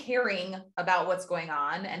really caring about what's going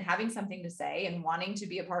on and having something to say and wanting to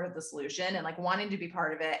be a part of the solution and like wanting to be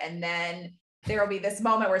part of it. And then there'll be this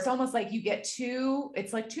moment where it's almost like you get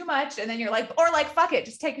it's like too much. And then you're like, or like, fuck it,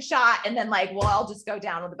 just take a shot. And then like, well, I'll just go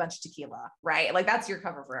down with a bunch of tequila, right? Like that's your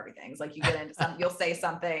cover for everything. It's like you get into you'll say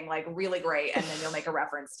something like really great. And then you'll make a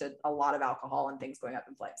reference to a lot of alcohol and things going up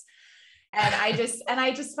in flames. And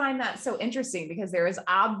I just find that so interesting because there is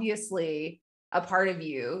obviously a part of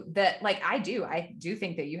you that like, I do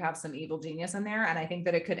think that you have some evil genius in there. And I think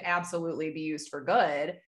that it could absolutely be used for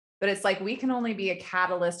good. but it's like, we can only be a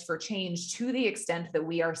catalyst for change to the extent that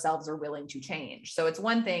we ourselves are willing to change. So it's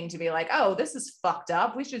one thing to be like, oh, this is fucked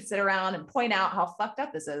up, we should sit around and point out how fucked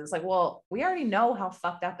up this is. Like, well, we already know how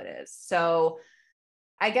fucked up it is. So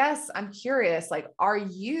I guess I'm curious, like, are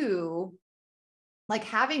you like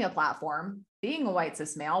having a platform, being a white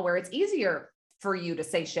cis male, where it's easier for you to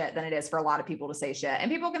say shit than it is for a lot of people to say shit, and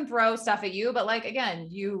people can throw stuff at you, but like, again,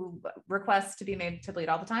 you request to be made to bleed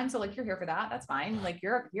all the time. So like, you're here for that. That's fine. Like,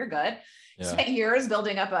 you're good. Yeah. Spent years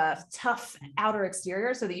building up a tough outer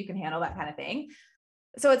exterior so that you can handle that kind of thing.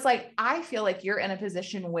 So it's like, I feel like you're in a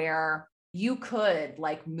position where you could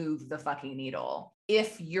like move the fucking needle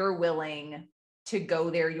if you're willing to go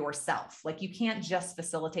there yourself. Like, you can't just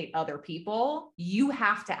facilitate other people. You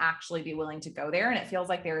have to actually be willing to go there. And it feels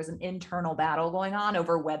like there is an internal battle going on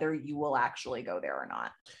over whether you will actually go there or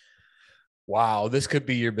not. Wow, this could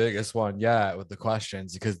be your biggest one yet with the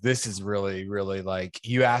questions, because this is really, really like,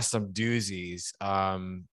 you asked some doozies.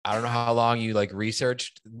 I don't know how long you like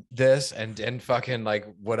researched this and fucking like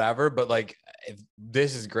whatever, but like,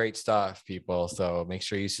 this is great stuff, people. So make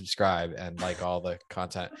sure you subscribe and like all the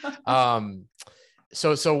content.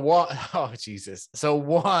 So one, oh Jesus. So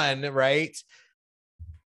one, right?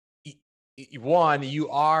 One, you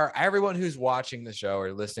are, everyone who's watching the show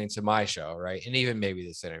or listening to my show, right? And even maybe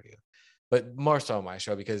this interview, but more so my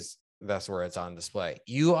show, because that's where it's on display.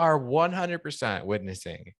 You are 100%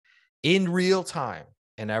 witnessing in real time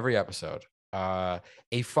in every episode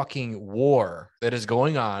a fucking war that is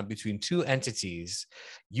going on between two entities.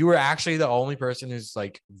 You are actually the only person who's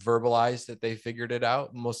like verbalized that they figured it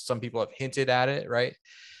out. Some people have hinted at it, right?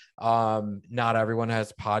 Not everyone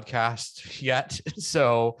has podcasts yet,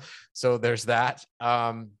 so there's that.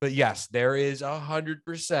 But yes, there is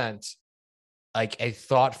 100% like a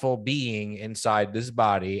thoughtful being inside this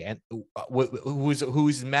body, and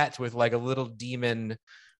who's met with like a little demon,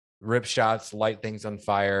 rip shots, light things on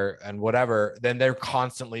fire and whatever. Then they're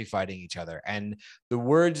constantly fighting each other. And the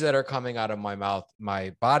words that are coming out of my mouth,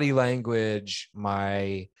 my body language,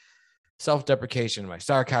 my self-deprecation, my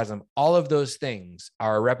sarcasm, all of those things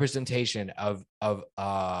are a representation of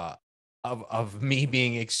me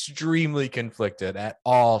being extremely conflicted at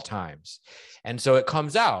all times. And so it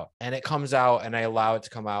comes out and I allow it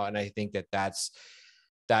to come out. And I think that's,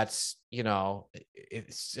 you know,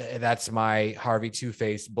 that's my Harvey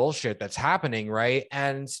Two-Face bullshit that's happening. Right.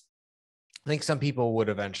 And I think some people would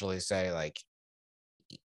eventually say like,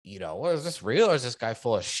 you know, what is this real? Or is this guy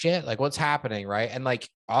full of shit? Like, what's happening? Right. And like,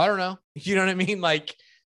 I don't know. You know what I mean? Like,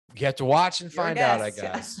 you have to watch and find out, I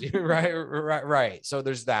guess. Right. So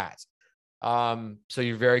there's that. So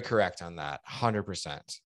you're very correct on that, 100%.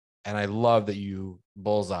 And I love that you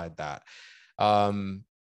bullseyed that.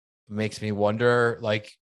 Makes me wonder like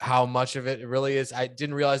how much of it really is. I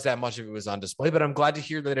didn't realize that much of it was on display, but I'm glad to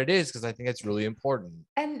hear that it is, because I think it's really important.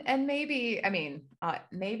 And maybe, I mean,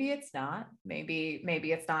 maybe it's not, maybe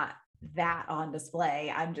it's not that on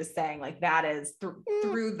display. I'm just saying like, that is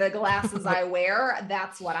through the glasses I wear,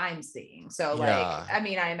 that's what I'm seeing. So like, yeah. I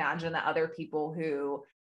mean, I imagine that other people who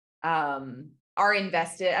are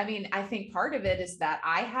invested. I mean, I think part of it is that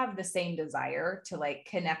I have the same desire to like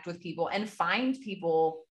connect with people and find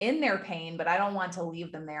people in their pain, but I don't want to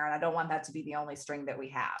leave them there. And I don't want that to be the only string that we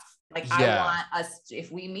have. Like, yeah. I want us,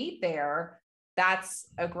 if we meet there, that's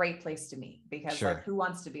a great place to meet, because sure. Like, who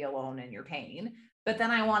wants to be alone in your pain? But then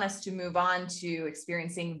I want us to move on to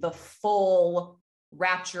experiencing the full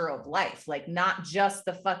rapture of life, like not just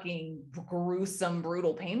the fucking gruesome,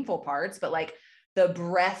 brutal, painful parts, but like the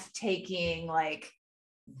breathtaking, like,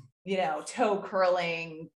 you know, toe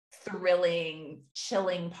curling, thrilling,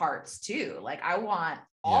 chilling parts too. Like, I want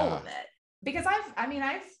all of it, because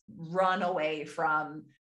I've run away from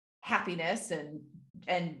happiness and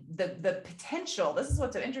the potential. This is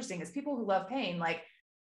what's so interesting, is people who love pain, like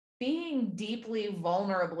being deeply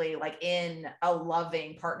vulnerably like in a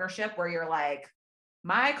loving partnership where you're like,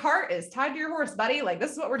 my cart is tied to your horse, buddy. Like,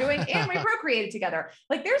 this is what we're doing. And we procreated together.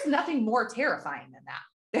 Like, there's nothing more terrifying than that.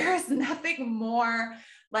 There's nothing more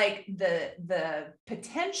like the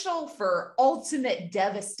potential for ultimate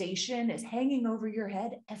devastation is hanging over your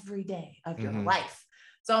head every day of your life.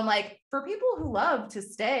 So I'm like, for people who love to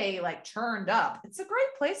stay like churned up, it's a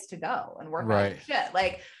great place to go and work on your shit.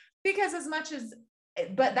 Like, because as much as,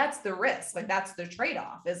 but that's the risk. Like, that's the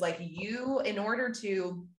trade-off, is like, you, in order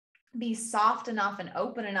to be soft enough and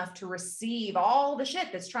open enough to receive all the shit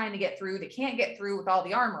that's trying to get through, that can't get through with all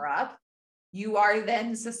the armor up, you are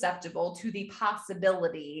then susceptible to the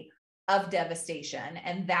possibility of devastation.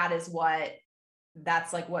 And that's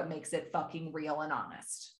like what makes it fucking real and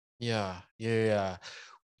honest. Yeah.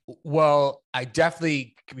 Well, I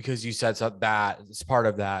definitely, because you said so that it's part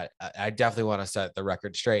of that, I definitely want to set the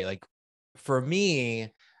record straight. Like for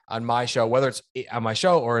me on my show, whether it's on my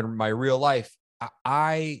show or in my real life,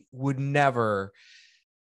 I would never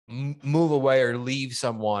move away or leave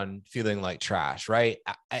someone feeling like trash, right?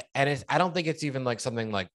 And I don't think it's even like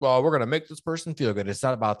something like, well, we're going to make this person feel good. It's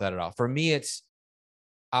not about that at all. For me, it's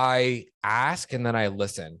I ask and then I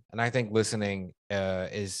listen. And I think listening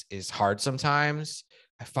is hard sometimes.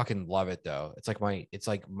 I fucking love it though. It's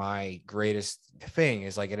like my greatest thing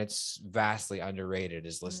is like, and it's vastly underrated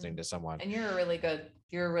is listening to someone. And you're a really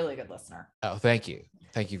good listener. Oh, thank you.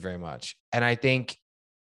 Thank you very much. And I think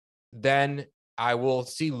then I will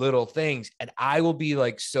see little things and I will be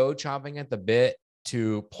like so chomping at the bit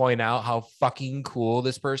to point out how fucking cool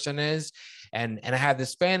this person is. And I have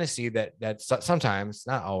this fantasy that sometimes,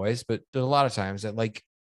 not always, but a lot of times that like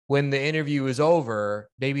when the interview is over,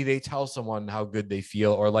 maybe they tell someone how good they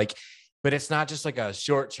feel or like, but it's not just like a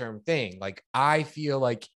short-term thing. Like I feel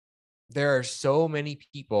like there are so many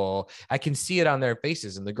people, I can see it on their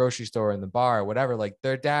faces in the grocery store, in the bar, whatever. Like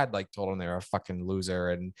their dad like told them they were a fucking loser,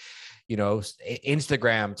 and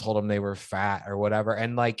Instagram told them they were fat or whatever.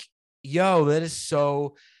 And like, yo, that is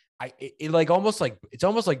so. It like almost like it's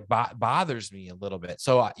almost like bothers me a little bit.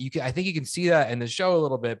 So I think you can see that in the show a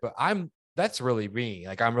little bit, but that's really me.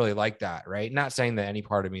 Like I'm really like that, right? Not saying that any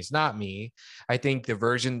part of me is not me. I think the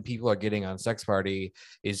version people are getting on Sex Party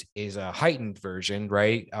is a heightened version,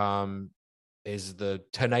 right? Is the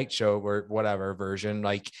Tonight Show or whatever version,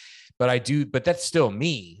 like, but that's still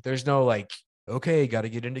me. There's no like, okay, got to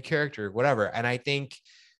get into character, whatever. And I think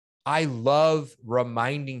I love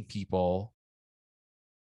reminding people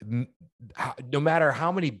no matter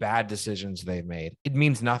how many bad decisions they've made, it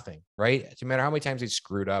means nothing, right? No matter how many times they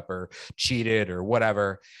screwed up or cheated or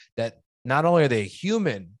whatever, that not only are they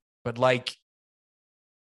human, but like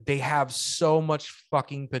they have so much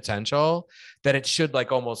fucking potential that it should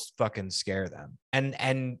like almost fucking scare them. And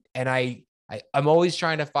I'm always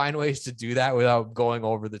trying to find ways to do that without going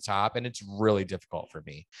over the top. And it's really difficult for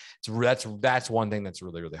me. That's one thing that's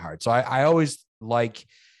really, really hard. So I always like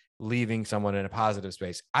leaving someone in a positive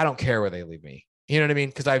space. I don't care where they leave me. You know what I mean?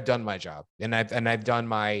 Because I've done my job and I've done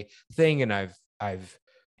my thing and I've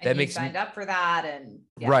that makes signed up for that. And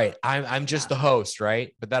right. I'm just the host,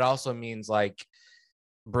 right? But that also means like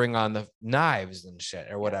bring on the knives and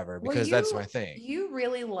shit or whatever, because that's my thing. You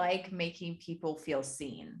really like making people feel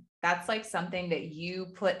seen. That's like something that you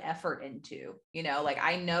put effort into, like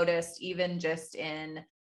I noticed even just in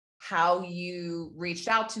how you reached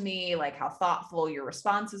out to me, like how thoughtful your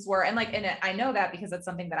responses were. And like, and I know that because that's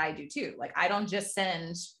something that I do too. Like, I don't just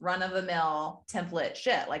send run of the mill template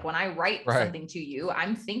shit. Like when I write something to you,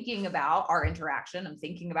 I'm thinking about our interaction. I'm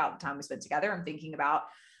thinking about the time we spent together. I'm thinking about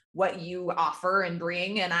what you offer and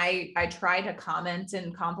bring. And I try to comment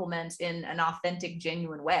and compliment in an authentic,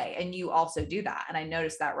 genuine way. And you also do that. And I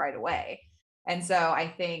noticed that right away. And so I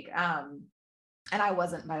think, and I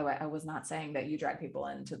wasn't, by the way, I was not saying that you drag people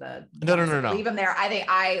into the no. Leave them there. I think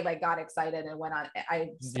I like got excited and went on. I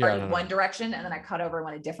started one direction and then I cut over and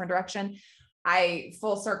went a different direction.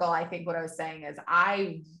 Full circle. I think what I was saying is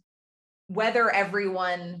whether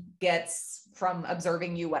everyone gets from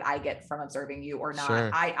observing you what I get from observing you or not, sure.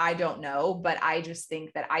 I don't know, but I just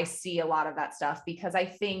think that I see a lot of that stuff because I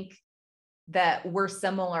think that we're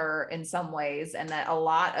similar in some ways, and that a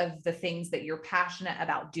lot of the things that you're passionate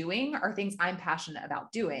about doing are things I'm passionate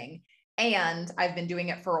about doing. And I've been doing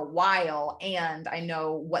it for a while, and I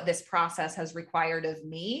know what this process has required of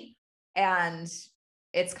me, and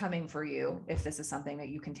it's coming for you if this is something that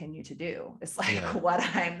you continue to do. It's like what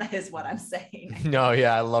I'm saying. No,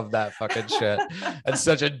 yeah, I love that fucking shit. It's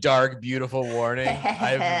such a dark, beautiful warning.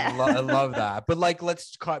 I love that. But like,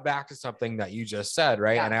 let's cut back to something that you just said,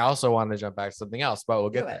 right? Yeah. And I also want to jump back to something else, but we'll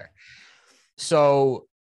get there. So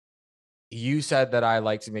you said that I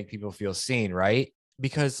like to make people feel seen, right?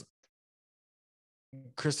 Because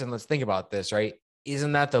Kristen, let's think about this, right?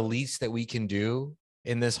 Isn't that the least that we can do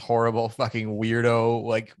in this horrible fucking weirdo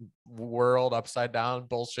like world upside down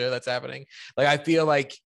bullshit that's happening? Like I feel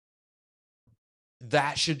like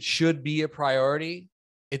that should be a priority.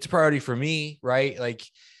 It's a priority for me, right? Like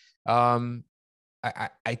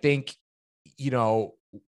I think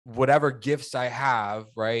whatever gifts I have,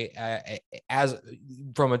 right, as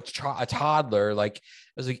from a toddler, like I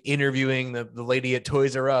was like interviewing the lady at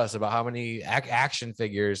Toys R Us about how many action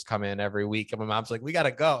figures come in every week, and my mom's like, we gotta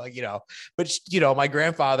go, but my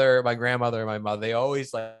grandfather, my grandmother, my mother, they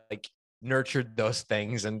always like nurtured those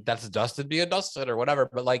things, and that's Dustin be a Dustin or whatever.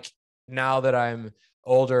 But like now that I'm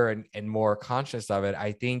older and more conscious of it,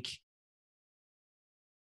 I think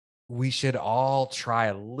we should all try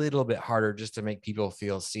a little bit harder just to make people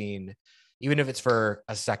feel seen, even if it's for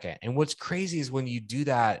a second. And what's crazy is when you do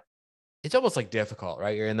that, it's almost like difficult,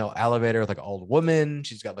 right? You're in the elevator with like an old woman.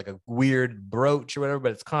 She's got like a weird brooch or whatever,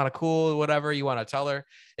 but it's kind of cool, whatever you want to tell her.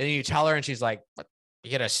 And then you tell her and she's like, what,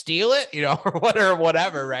 you gonna steal it, or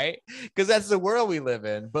whatever, right? Because that's the world we live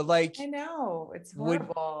in. But like, I know, it's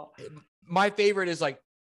horrible. My favorite is like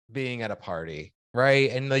being at a party, right?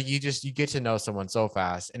 And like you get to know someone so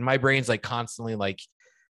fast. And my brain's like constantly like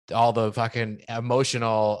all the fucking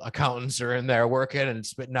emotional accountants are in there working and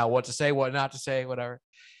spitting out what to say, what not to say, whatever.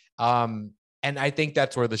 And I think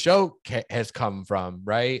that's where the show has come from,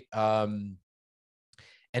 right? And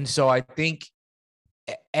so I think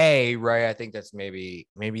right, I think that's maybe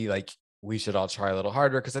like we should all try a little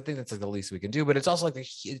harder, because I think that's like the least we can do. But it's also like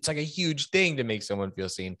it's like a huge thing to make someone feel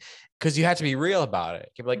seen, because you have to be real about it.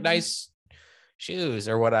 You can be like, nice shoes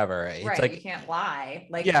or whatever. It's right. like, you can't lie.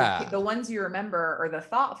 Like yeah, the ones you remember are the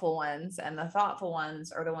thoughtful ones, and the thoughtful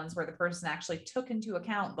ones are the ones where the person actually took into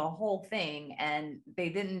account the whole thing. And they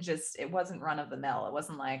didn't just, it wasn't run of the mill. It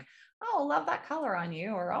wasn't like, oh, love that color on you,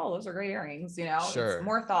 or, oh, those are great earrings. sure. It's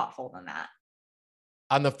more thoughtful than that.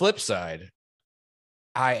 On the flip side,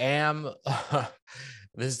 I am,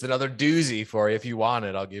 this is another doozy for you. If you want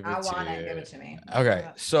it, I'll give it to you. Give it to me. Okay.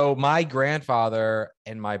 So my grandfather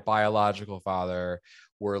and my biological father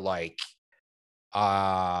were like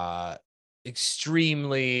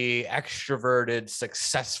extremely extroverted,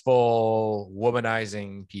 successful,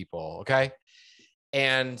 womanizing people. Okay.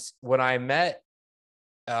 And when I met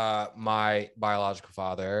my biological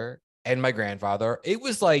father and my grandfather, it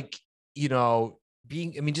was like,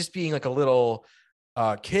 just being like a little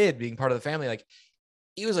kid, being part of the family, like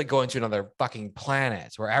he was like going to another fucking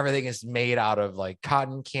planet where everything is made out of like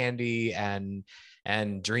cotton candy and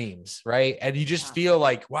dreams, right? And you just feel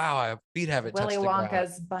like, wow, our feet haven't touched the ground. Willy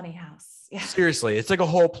Wonka's bunny house. Yeah. Seriously, it's like a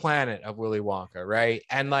whole planet of Willy Wonka, right?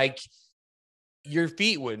 And like your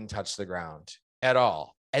feet wouldn't touch the ground at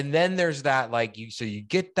all. And then there's that, like, you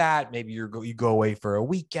get that, maybe you go away for a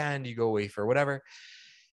weekend, you go away for whatever,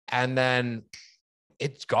 and then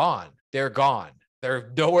it's gone. They're gone.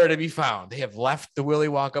 They're nowhere to be found. They have left the Willy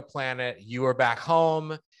Wonka planet. You are back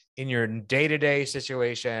home in your day-to-day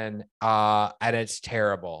situation, and it's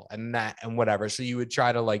terrible, and whatever. So you would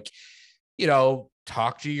try to like,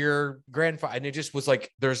 talk to your grandfather, and it just was like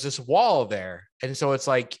there's this wall there. And so it's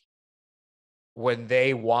like when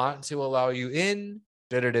they want to allow you in,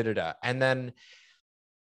 and then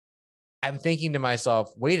I'm thinking to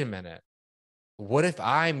myself, wait a minute, what if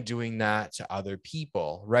I'm doing that to other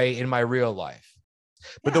people, right, in my real life?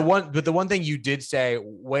 But the one thing you did say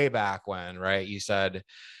way back when, right, you said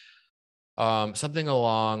something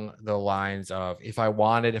along the lines of, if I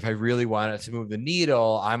really wanted to move the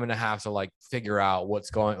needle, I'm going to have to like figure out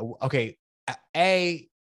what's going. Okay. A,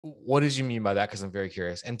 what did you mean by that? Cause I'm very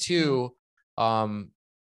curious. And two,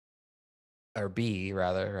 or B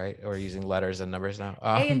rather, right? Or using letters and numbers now.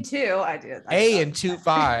 A and 2, I did. A and 2,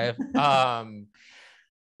 5.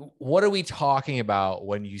 What are we talking about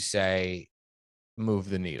when you say move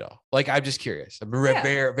the needle? Like, I'm just curious. I'm very,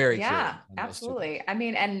 very curious. Yeah, absolutely. I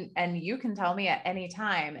mean, and you can tell me at any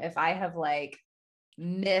time if I have like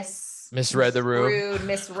misread the room,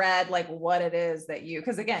 misread like what it is that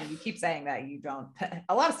because again, you keep saying that you don't,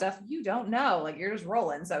 a lot of stuff you don't know, like you're just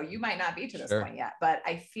rolling. So you might not be to this point yet, but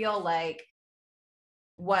I feel like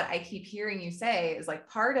what I keep hearing you say is like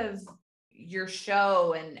part of your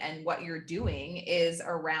show and what you're doing is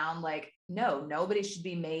around like, no, nobody should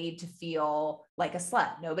be made to feel like a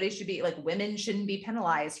slut. Nobody should be like, women shouldn't be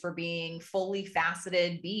penalized for being fully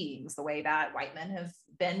faceted beings the way that white men have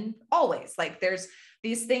been always. Like there's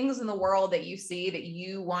these things in the world that you see that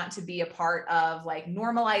you want to be a part of, like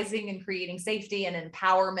normalizing and creating safety and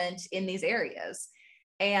empowerment in these areas.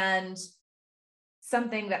 And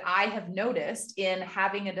something that I have noticed in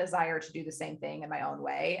having a desire to do the same thing in my own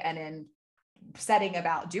way and in setting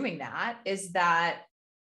about doing that is that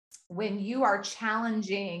when you are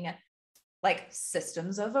challenging like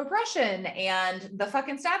systems of oppression and the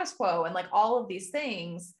fucking status quo and like all of these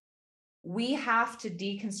things, we have to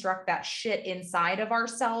deconstruct that shit inside of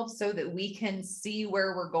ourselves so that we can see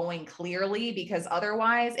where we're going clearly, because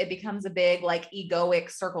otherwise it becomes a big like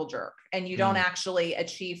egoic circle jerk and you don't actually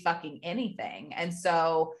achieve fucking anything. And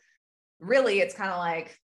so really it's kind of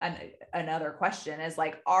like another question is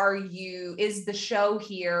like, is the show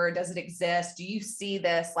here? Does it exist? Do you see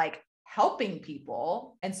this like helping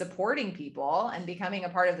people and supporting people and becoming a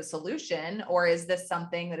part of the solution? Or is this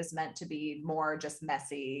something that is meant to be more just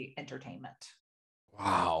messy entertainment?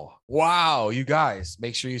 Wow. You guys,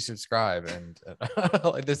 make sure you subscribe. And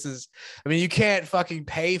like, this is, I mean, you can't fucking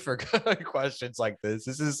pay for questions like this.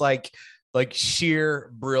 This is like sheer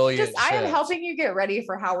brilliant. I am shit. helping you get ready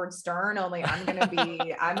for Howard Stern, only I'm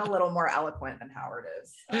a little more eloquent than Howard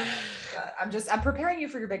is. I'm preparing you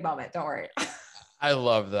for your big moment. Don't worry. I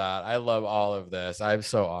love that. I love all of this. I'm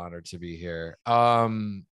so honored to be here.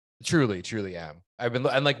 Truly am. I've been,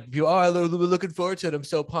 and like people, I'm looking forward to it. I'm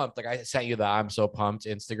so pumped. Like I sent you the I'm so pumped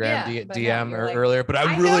Instagram DM earlier, but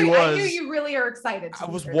I knew you really are excited. I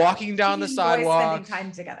was walking down the sidewalk, spending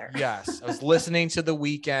time together. Yes, I was listening to The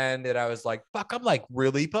Weeknd, and I was like, "Fuck!" I'm like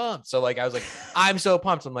really pumped. So like I was like, "I'm so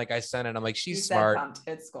pumped." I'm like, I sent it. I'm like, she's smart. Pumped.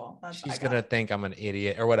 It's cool. She's gonna think I'm an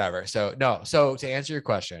idiot or whatever. So no. So to answer your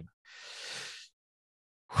question,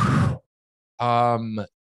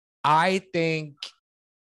 I think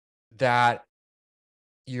that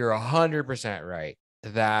you're 100% right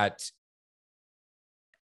that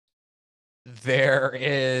there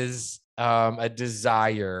is a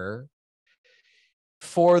desire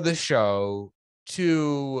for the show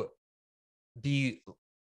to be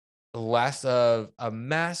less of a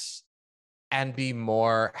mess and be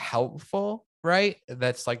more helpful, right?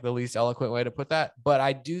 That's like the least eloquent way to put that. But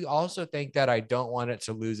I do also think that I don't want it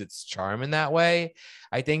to lose its charm in that way.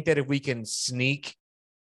 I think that if we can sneak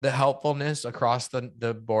the helpfulness across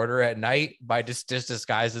the border at night by just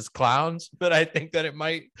disguised as clowns, but I think that it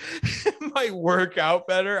might work out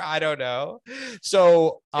better. I don't know.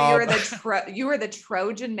 So you were the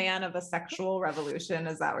Trojan man of a sexual revolution.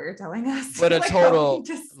 Is that what you're telling us? But a total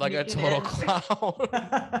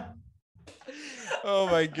clown. Oh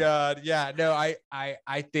my God. Yeah, no, I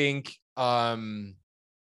think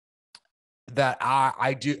that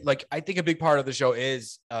I do, like, I think a big part of the show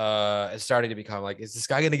is starting to become like, is this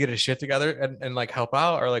guy gonna get his shit together and like help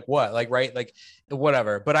out, or like what, like, right, like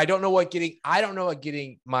whatever. But I don't know what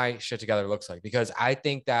getting my shit together looks like, because I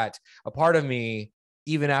think that a part of me,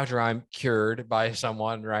 even after I'm cured by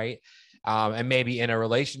someone, right, and maybe in a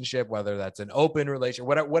relationship, whether that's an open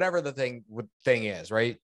relationship, whatever the thing is,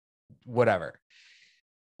 right, whatever,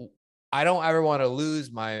 I don't ever want to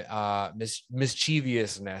lose my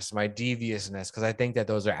mischievousness, my deviousness, because I think that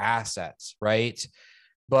those are assets, right?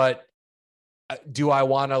 But do I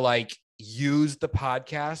want to like use the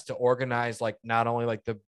podcast to organize like not only like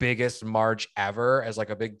the biggest march ever as like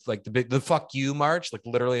a big, like the fuck you march, like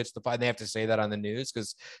literally it's they have to say that on the news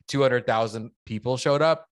because 200,000 people showed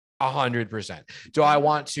up. 100%. Do I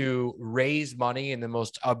want to raise money in the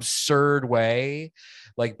most absurd way,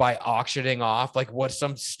 like by auctioning off like what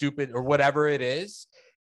some stupid or whatever it is?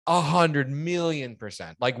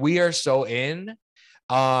 100,000,000%. Like we are so in.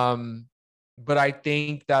 But I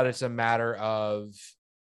think that it's a matter of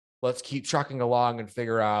let's keep trucking along and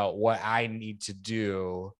figure out what I need to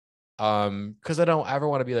do. Because I don't ever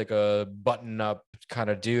want to be like a button up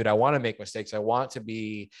kind of dude. I want to make mistakes. I want to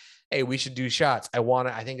be, hey, we should do shots.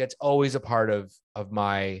 I think that's always a part of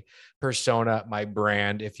my persona, my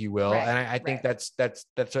brand, if you will. Right, and I think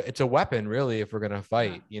it's a weapon, really, if we're gonna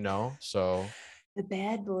fight, you know. So the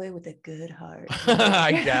bad boy with a good heart.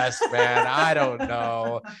 I guess, man. I don't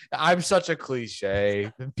know. I'm such a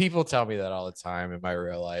cliche. People tell me that all the time in my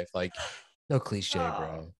real life. Like, no cliche,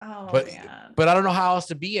 bro. But I don't know how else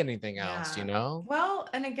to be anything else, you know? Well,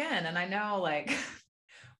 and again, and I know like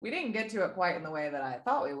we didn't get to it quite in the way that I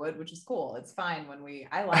thought we would, which is cool. It's fine when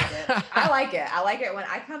I like it. I like it when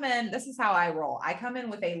I come in. This is how I roll. I come in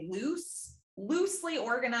with a loosely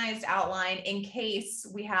organized outline in case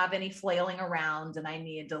we have any flailing around and I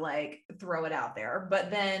need to like throw it out there.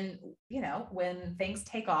 But then, you know, when things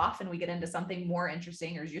take off and we get into something more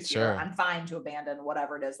interesting or juicier, I'm fine to abandon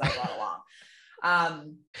whatever it is that I brought along.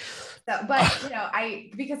 But you know,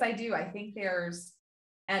 I think there's,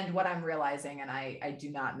 and what I'm realizing, and I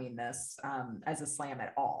do not mean this as a slam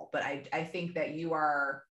at all, but I think that you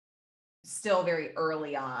are still very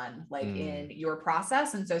early on, like in your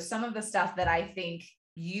process. And so some of the stuff that I think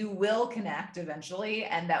you will connect eventually,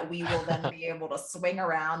 and that we will then be able to swing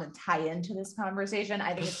around and tie into this conversation,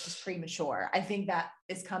 I think it's just premature. I think that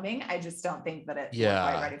is coming. I just don't think that we're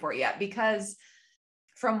quite ready for it yet, because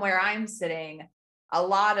from where I'm sitting, a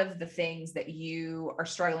lot of the things that you are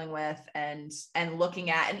struggling with and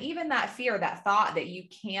looking at, and even that fear, that thought that you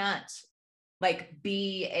can't like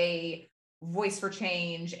be a voice for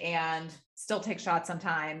change and still take shots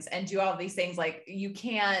sometimes and do all of these things, like you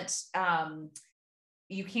can't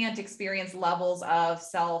experience levels of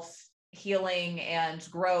self-healing and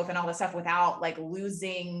growth and all this stuff without like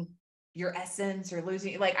losing your essence or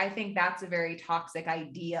losing, like, I think that's a very toxic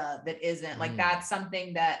idea that isn't like, that's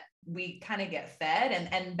something that we kind of get fed,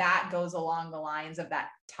 and that goes along the lines of that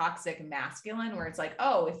toxic masculine, where it's like,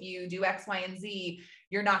 oh, if you do X, Y, and Z,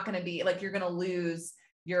 you're not going to be like, you're going to lose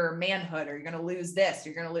your manhood, or you're going to lose this,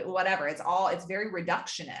 you're going to lose whatever. It's very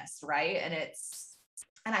reductionist, right?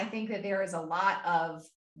 And I think that there is a lot of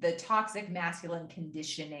the toxic masculine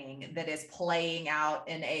conditioning that is playing out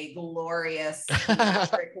in a glorious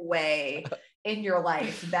metric way in your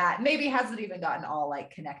life that maybe hasn't even gotten all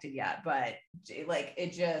like connected yet, but like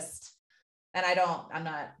it just, and I'm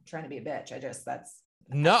not trying to be a bitch. I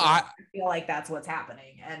feel like that's what's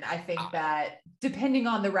happening. And I think that depending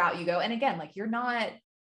on the route you go, and again, like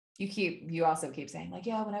you also keep saying like,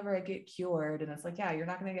 yeah, whenever I get cured, and it's like, yeah, you're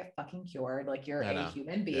not going to get fucking cured. Like you're a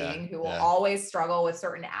human being who will always struggle with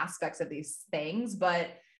certain aspects of these things. But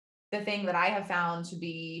the thing that I have found to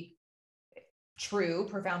be true,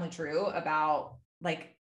 profoundly true about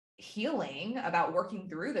like healing, about working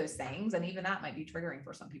through those things, and even that might be triggering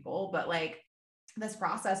for some people, but like this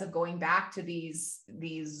process of going back to these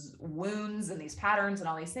wounds and these patterns and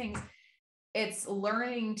all these things, it's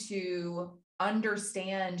learning to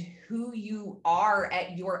understand who you are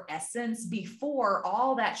at your essence before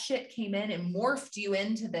all that shit came in and morphed you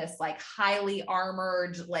into this like highly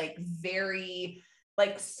armored, like very,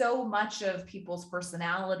 like so much of people's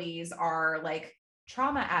personalities are like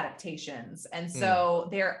trauma adaptations. And so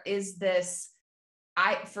there is this,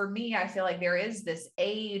 for me, I feel like there is this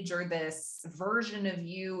age or this version of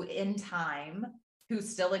you in time who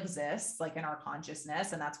still exists, like in our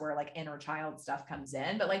consciousness. And that's where like inner child stuff comes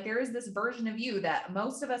in. But like, there is this version of you that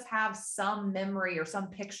most of us have some memory or some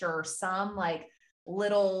picture or some like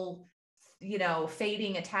little,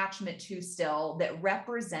 fading attachment to still, that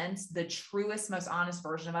represents the truest, most honest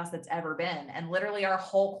version of us that's ever been. And literally our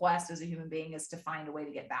whole quest as a human being is to find a way to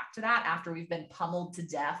get back to that after we've been pummeled to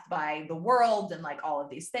death by the world and like all of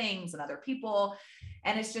these things and other people.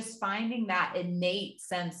 And it's just finding that innate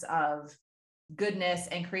sense of goodness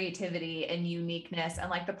and creativity and uniqueness, and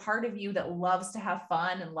like the part of you that loves to have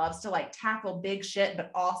fun and loves to like tackle big shit, but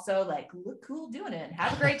also like look cool doing it and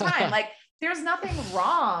have a great time. Like there's nothing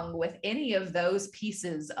wrong with any of those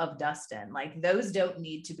pieces of Dustin. Like those don't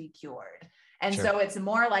need to be cured. And so it's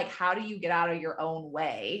more like, how do you get out of your own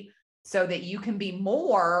way so that you can be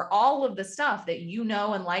more all of the stuff that you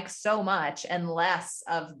know and like so much, and less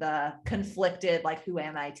of the conflicted, like, who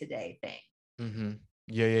am I today thing. Mm-hmm.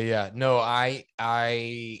 Yeah. No, I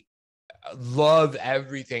love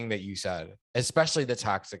everything that you said, especially the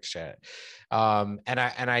toxic shit. And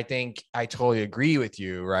I think I totally agree with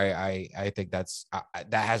you, right? I think that's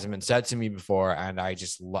that hasn't been said to me before, and I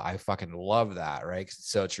fucking love that, right? 'Cause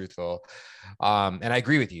it's so truthful. And I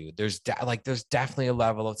agree with you. There's definitely a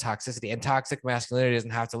level of toxicity, and toxic masculinity doesn't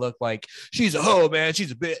have to look like she's a hoe, man,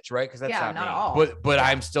 she's a bitch, right? Because that's not me. All. But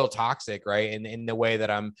I'm still toxic, right? In the way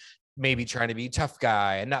that I'm maybe trying to be a tough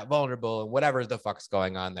guy and not vulnerable and whatever the fuck's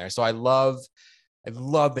going on there. So I love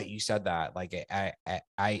that you said that. Like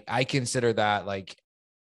I consider that like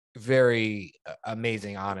very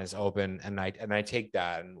amazing, honest, open, and I take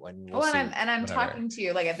that. And when I'm talking to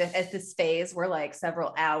you like at this phase, we're like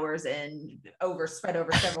several hours in, spread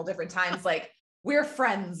over several different times. Like we're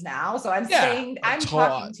friends now, so I'm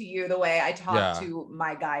talking to you the way I talk to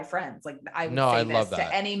my guy friends. Like I would say this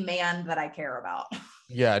to any man that I care about.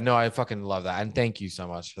 Yeah, no, I fucking love that. And thank you so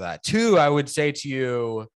much for that. Two, I would say to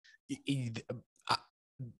you,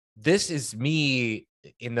 this is me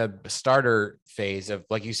in the starter phase of,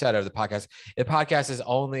 like you said, of the podcast. The podcast is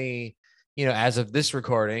only, as of this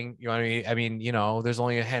recording, you know what I mean? I mean, there's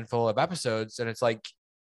only a handful of episodes, and it's like,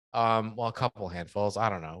 a couple handfuls. I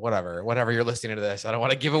don't know, whatever you're listening to this. I don't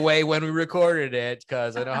want to give away when we recorded it,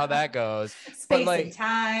 because I know how that goes. Space and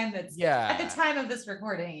time. At the time of this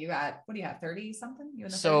recording, you got, what do you have, 30 something? You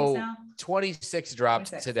in the 30s now? 26 dropped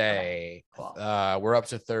 26 today. Okay. Cool. We're up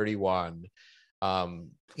to 31.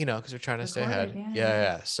 Because we're trying to stay ahead.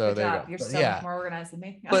 Yeah. So there you go. You're so much more organized than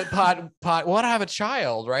me. But well, I have a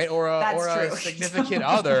child, right? Or a significant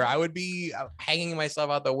other. I would be hanging myself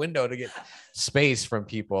out the window to get space from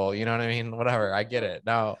people. You know what I mean? Whatever. I get it.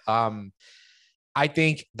 No. I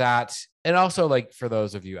think that, and also like for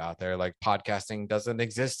those of you out there, like podcasting doesn't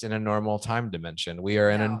exist in a normal time dimension. We are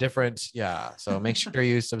in a different. Yeah. So make sure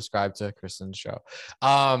you subscribe to Kristen's show.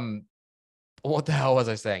 What the hell was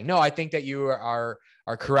I saying? No, I think that you are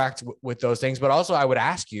correct with those things, but also I would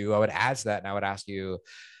add to that, and I would ask you,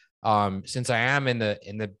 since I am in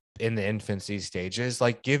the infancy stages,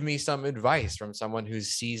 like give me some advice from someone who's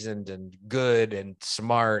seasoned and good and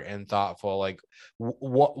smart and thoughtful. Like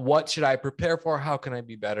what should I prepare for? How can I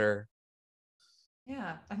be better?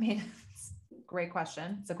 Yeah, I mean, it's a great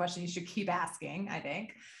question. It's a question you should keep asking, I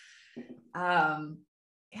think.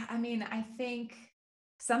 Yeah, I mean, I think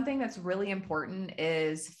something that's really important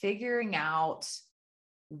is figuring out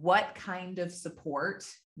what kind of support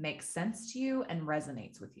makes sense to you and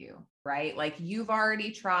resonates with you, right? Like you've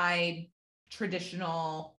already tried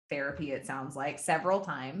traditional therapy, it sounds like, several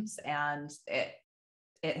times, and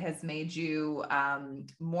it has made you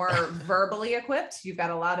more verbally equipped. You've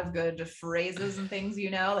got a lot of good phrases and things,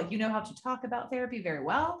 like you know how to talk about therapy very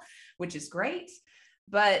well, which is great.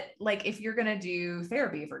 But like, if you're going to do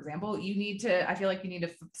therapy, for example, I feel like you need to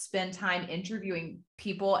spend time interviewing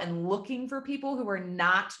people and looking for people who are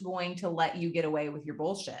not going to let you get away with your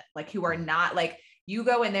bullshit. Like who are not like, you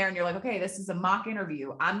go in there and you're like, okay, this is a mock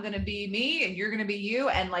interview. I'm going to be me and you're going to be you.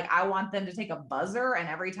 And like, I want them to take a buzzer. And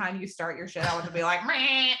every time you start your shit, I want to be like,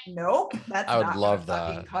 meh. Nope, that's I would not love gonna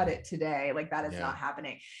fucking that. cut it today. Like that is not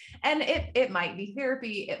happening. And it might be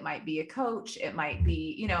therapy. It might be a coach. It might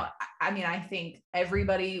be, I mean, I think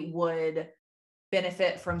everybody would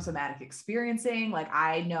benefit from somatic experiencing. Like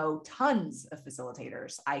I know tons of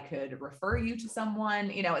facilitators. I could refer you to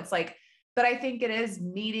someone, it's like, but I think it is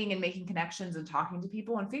meeting and making connections and talking to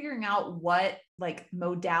people and figuring out what like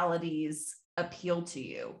modalities appeal to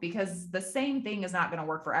you, because the same thing is not going to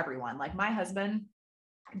work for everyone. Like my husband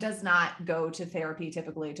does not go to therapy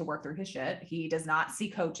typically to work through his shit. He does not see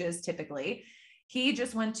coaches typically. He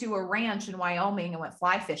just went to a ranch in Wyoming and went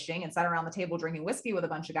fly fishing and sat around the table drinking whiskey with a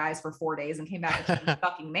bunch of guys for 4 days and came back a changed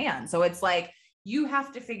fucking man. So it's like, you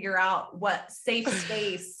have to figure out what safe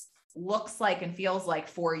space looks like and feels like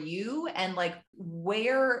for you. And like, what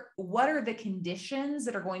are the conditions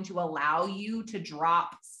that are going to allow you to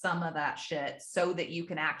drop some of that shit so that you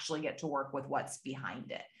can actually get to work with what's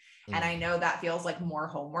behind it. And I know that feels like more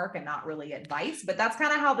homework and not really advice, but that's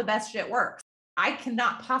kind of how the best shit works. I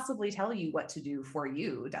cannot possibly tell you what to do for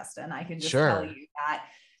you, Dustin. I can just tell you that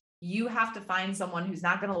you have to find someone who's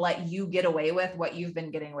not going to let you get away with what you've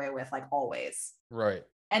been getting away with, like always. Right.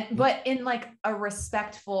 But in like a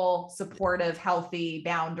respectful, supportive, healthy,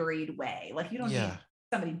 boundaried way. Like you don't need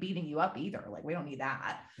somebody beating you up either. Like we don't need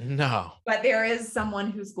that. No. But there is someone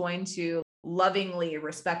who's going to lovingly,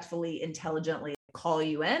 respectfully, intelligently call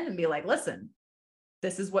you in and be like, listen,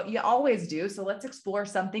 this is what you always do. So let's explore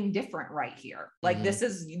something different right here. Like this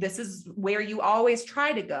is where you always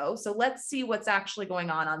try to go. So let's see what's actually going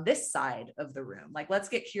on this side of the room. Like, let's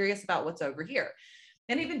get curious about what's over here.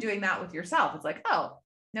 And even doing that with yourself, it's like, oh,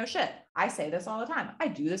 no shit. I say this all the time. I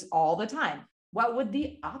do this all the time. What would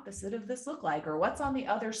the opposite of this look like? Or what's on the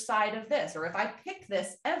other side of this? Or if I pick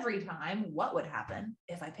this every time, what would happen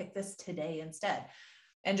if I pick this today instead?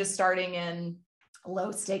 And just starting in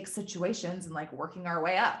low stakes situations and like working our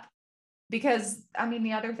way up. Because I mean,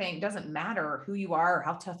 the other thing, doesn't matter who you are or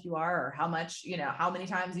how tough you are or how much, how many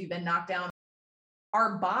times you've been knocked down.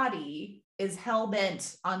 Our body is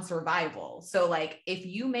hell-bent on survival. So like, if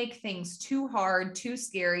you make things too hard, too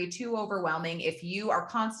scary, too overwhelming, if you are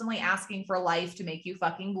constantly asking for life to make you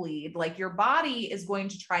fucking bleed, like your body is going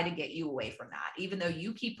to try to get you away from that. Even though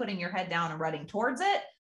you keep putting your head down and running towards it,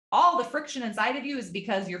 all the friction inside of you is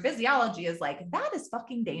because your physiology is like, that is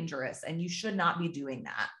fucking dangerous and you should not be doing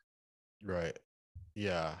that. Right.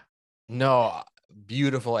 Yeah. No,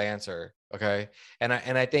 beautiful answer. Okay. And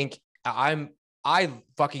I think I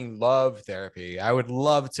fucking love therapy. I would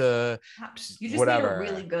love to you just whatever. need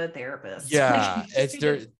a really good therapist. Yeah. It's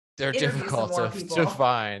they're difficult to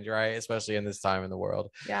find, right? Especially in this time in the world.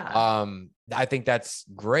 Yeah. I think that's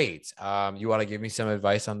great. You want to give me some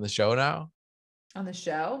advice on the show now? On the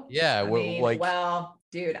show? Yeah. Well,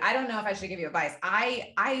 dude, I don't know if I should give you advice.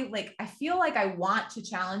 I feel like I want to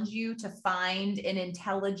challenge you to find an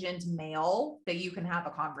intelligent male that you can have a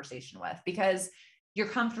conversation with, because you're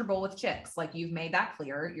comfortable with chicks. Like you've made that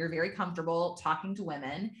clear. You're very comfortable talking to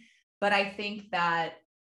women. But I think that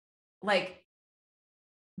like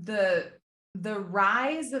the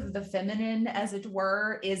rise of the feminine, as it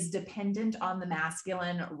were, is dependent on the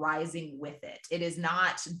masculine rising with it. It is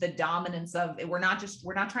not the dominance of it. We're not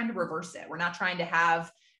trying to reverse it. We're not trying to have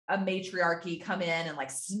a matriarchy come in and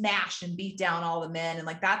like smash and beat down all the men. And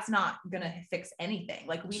like, that's not going to fix anything.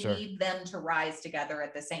 Like we need them to rise together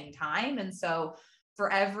at the same time. And so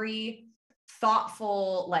for every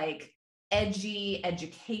thoughtful, like edgy,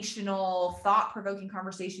 educational, thought-provoking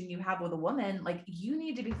conversation you have with a woman, like you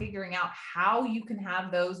need to be figuring out how you can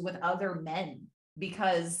have those with other men,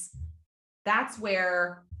 because that's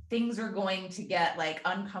where things are going to get like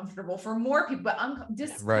uncomfortable for more people. But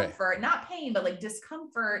discomfort, not pain, but like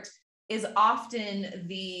discomfort is often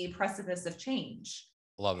the precipice of change.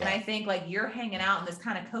 Love that. And I think like you're hanging out in this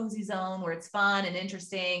kind of cozy zone where it's fun and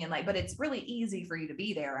interesting and like, but it's really easy for you to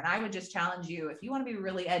be there. And I would just challenge you, if you want to be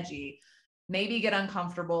really edgy, maybe get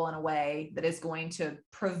uncomfortable in a way that is going to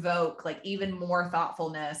provoke like even more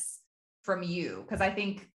thoughtfulness from you. Cause I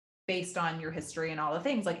think based on your history and all the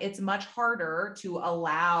things, like it's much harder to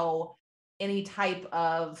allow any type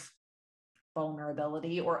of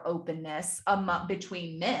vulnerability or openness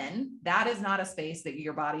between men. That is not a space that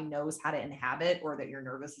your body knows how to inhabit or that your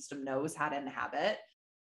nervous system knows how to inhabit.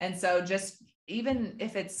 And so just even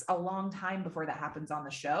if it's a long time before that happens on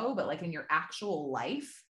the show, but like in your actual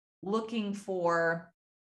life, looking for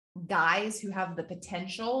guys who have the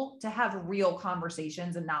potential to have real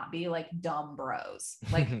conversations and not be like dumb bros,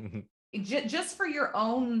 like just for your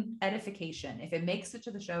own edification. If it makes it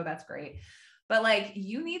to the show, that's great. But like,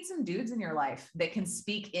 you need some dudes in your life that can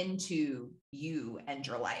speak into you and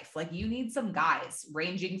your life. Like you need some guys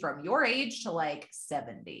ranging from your age to like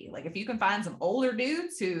 70. Like if you can find some older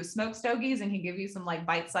dudes who smoke stogies and can give you some like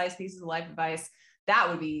bite-sized pieces of life advice, that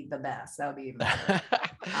would be the best. That would be even better.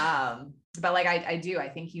 But like, I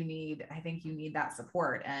think you need that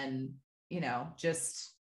support, and, you know,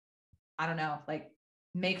 just, I don't know, like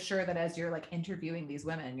make sure that as you're like interviewing these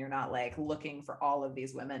women, you're not like looking for all of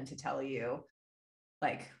these women to tell you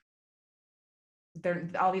like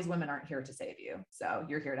all these women aren't here to save you. So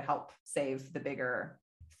you're here to help save the bigger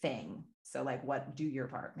thing. So like do your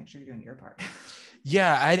part, make sure you're doing your part.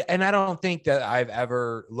 Yeah. I don't think that I've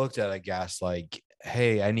ever looked at a guest like,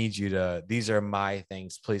 hey, I need you to, these are my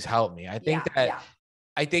things, please help me. I think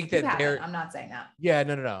I'm not saying that. Yeah,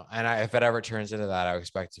 no. And if it ever turns into that, I would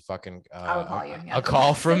expect to fucking I will call you. A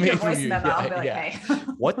call from me. Voice memo. I'll be like, hey.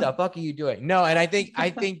 What the fuck are you doing? No, and I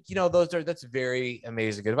think you know, that's very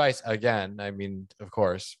amazing advice. Again, I mean, of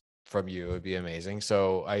course, from you it would be amazing.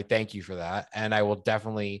 So I thank you for that, and I will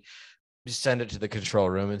definitely just send it to the control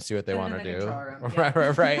room and see what they want to do.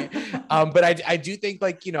 Right. But I do think,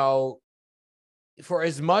 like, you know, for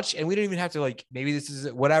as much, and we don't even have to, like, maybe this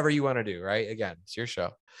is whatever you want to do, right? Again, it's your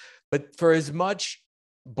show. But for as much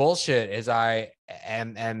bullshit as I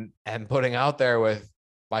am putting out there with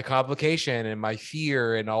my complication and my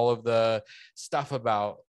fear and all of the stuff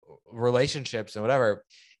about relationships and whatever,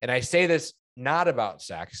 and I say this not about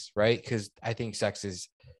sex, right? Because I think sex is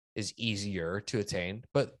easier to attain,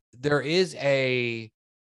 but there is a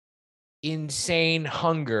insane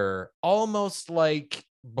hunger, almost like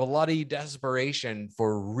bloody desperation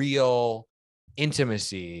for real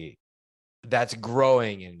intimacy that's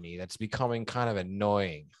growing in me, that's becoming kind of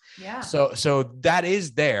annoying. Yeah. So that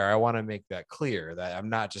is there. I want to make that clear, that I'm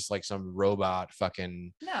not just like some robot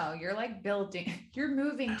fucking. No, you're like you're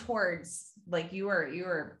moving towards, like, you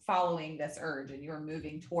are following this urge, and you are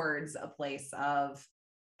moving towards a place of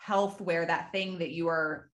health where that thing that you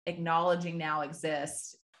are acknowledging now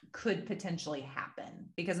exists could potentially happen,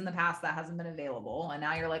 because in the past that hasn't been available. And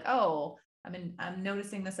now you're like, oh, I'm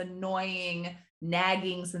noticing this annoying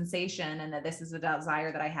nagging sensation, and that this is a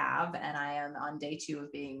desire that I have. And I am on day 2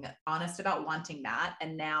 of being honest about wanting that.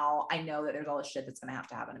 And now I know that there's all this shit that's going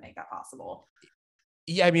to happen to make that possible.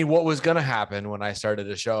 Yeah. I mean, what was going to happen when I started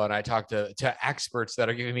the show and I talked to experts that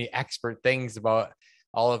are giving me expert things about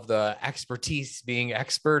all of the expertise being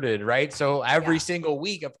experted, right? So every single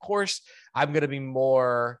week, of course, I'm going to be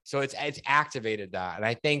more. So it's activated that. And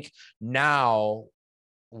I think now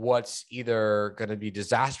what's either going to be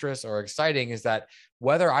disastrous or exciting is that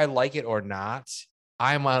whether I like it or not,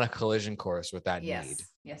 I'm on a collision course with that need.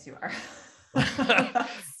 Yes, you are.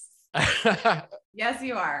 Yes,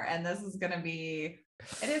 you are. And it is going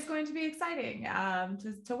to be exciting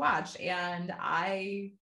to watch. And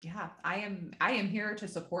I am here to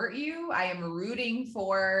support you. I am rooting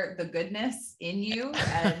for the goodness in you,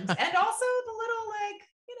 and also the little, like,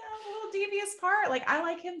 you know, little devious part. Like, I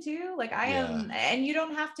like him too. Like, I am, and you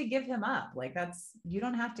don't have to give him up. Like, you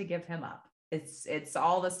don't have to give him up. It's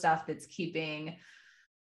all the stuff that's keeping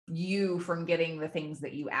you from getting the things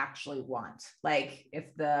that you actually want. Like,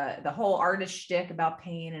 if the whole artist shtick about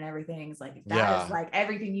pain and everything is like, if that is like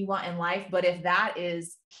everything you want in life, but if that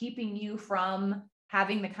is keeping you from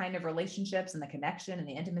having the kind of relationships and the connection and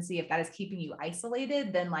the intimacy, if that is keeping you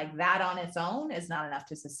isolated, then like that on its own is not enough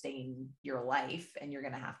to sustain your life, and you're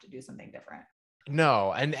going to have to do something different.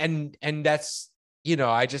 No. And that's, you know,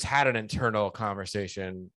 I just had an internal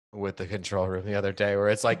conversation with the control room the other day where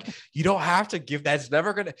it's like, you don't have to give, that's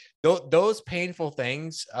never going to, those painful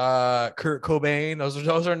things, Kurt Cobain,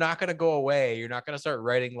 those are not going to go away. You're not going to start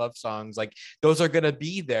writing love songs. Like, those are going to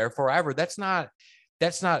be there forever. That's not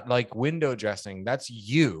like window dressing. That's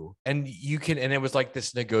you. And you can, and it was like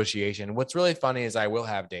this negotiation. What's really funny is I will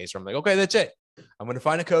have days where I'm like, okay, that's it. I'm going to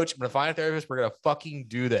find a coach. I'm going to find a therapist. We're going to fucking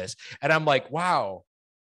do this. And I'm like, wow,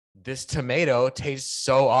 this tomato tastes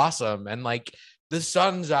so awesome. And like, the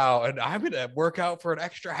sun's out and I'm going to work out for an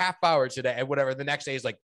extra half hour today and whatever. The next day is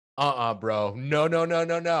like, bro,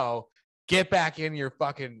 no. Get back in your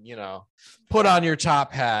fucking, put on your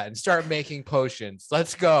top hat and start making potions.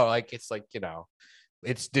 Let's go. Like, it's like,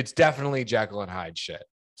 it's definitely Jekyll and Hyde shit.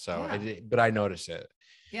 So, but I notice it.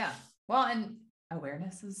 Yeah. Well, and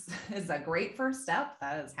awareness is a great first step.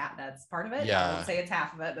 That's part of it. Yeah. I won't say it's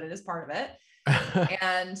half of it, but it is part of it.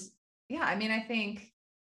 And yeah, I mean, I think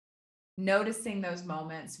noticing those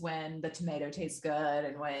moments when the tomato tastes good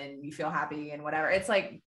and when you feel happy and whatever, it's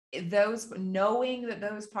like knowing that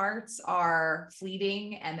those parts are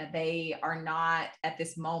fleeting and that they are not at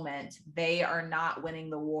this moment, they are not winning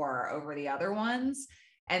the war over the other ones.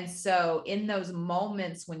 And so in those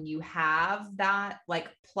moments when you have that like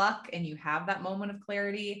pluck and you have that moment of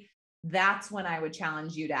clarity, that's when I would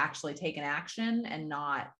challenge you to actually take an action and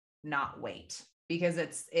not wait, because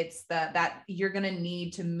it's that you're going to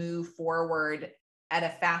need to move forward at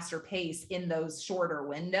a faster pace in those shorter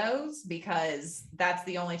windows, because that's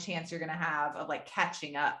the only chance you're going to have of like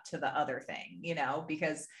catching up to the other thing,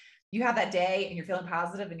 because you have that day and you're feeling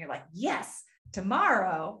positive and you're like, yes,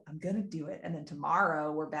 tomorrow I'm going to do it. And then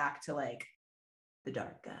tomorrow we're back to like the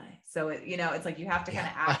dark guy. So, it's like you have to kind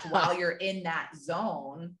of act while you're in that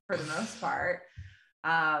zone for the most part.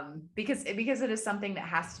 Because it is something that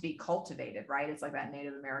has to be cultivated, right? It's like that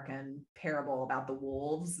Native American parable about the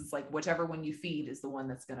wolves. It's like whichever one you feed is the one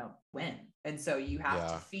that's going to win. And so you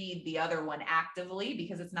have to feed the other one actively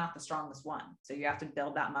because it's not the strongest one. So you have to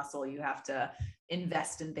build that muscle. You have to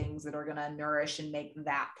invest in things that are going to nourish and make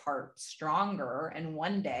that part stronger. And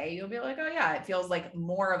one day you'll be like, oh yeah, it feels like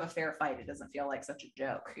more of a fair fight. It doesn't feel like such a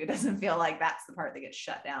joke. It doesn't feel like that's the part that gets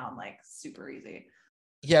shut down like super easy.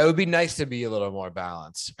 Yeah, it would be nice to be a little more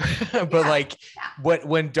balanced. But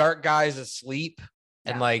when dark guy's asleep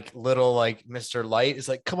and like little like Mr. Light is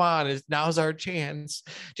like, come on, now's our chance.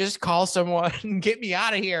 Just call someone and get me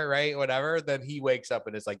out of here, right? Whatever. Then he wakes up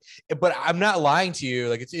and it's like, but I'm not lying to you.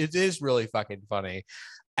 Like it is really fucking funny.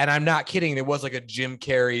 And I'm not kidding. It was like a Jim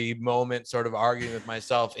Carrey moment, sort of arguing with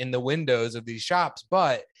myself in the windows of these shops,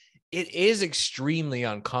 but it is extremely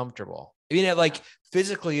uncomfortable. I mean,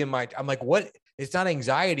 physically I'm like, what? It's not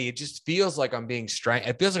anxiety. It just feels like I'm being strangled.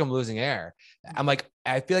 It feels like I'm losing air. I'm like,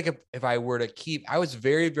 I feel like if I were to I was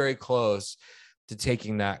very, very close to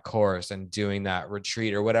taking that course and doing that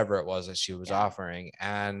retreat or whatever it was that she was offering.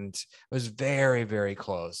 And it was very, very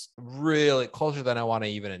close, really closer than I want to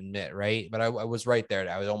even admit. Right. But I was right there.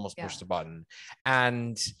 I was almost pushed the button.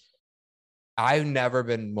 And I've never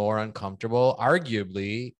been more uncomfortable,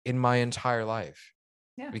 arguably, in my entire life.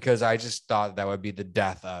 Yeah. Because I just thought that would be the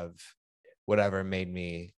death of whatever made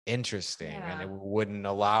me interesting and it wouldn't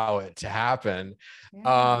allow it to happen.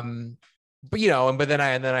 But then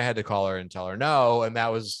I had to call her and tell her no. And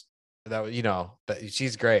that was,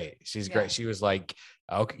 she's great. She's great. She was like,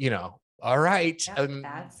 okay, all right.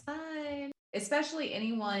 That's fine. Especially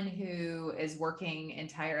anyone who is working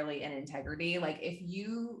entirely in integrity. Like if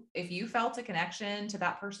you felt a connection to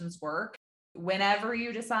that person's work, whenever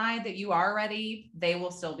you decide that you are ready, they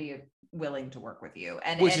will still be willing to work with you.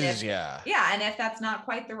 And if that's not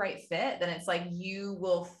quite the right fit, then it's like you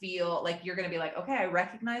will feel like you're going to be like, okay, I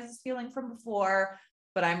recognize this feeling from before,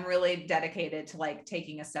 but I'm really dedicated to like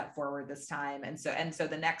taking a step forward this time. And so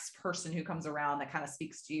the next person who comes around that kind of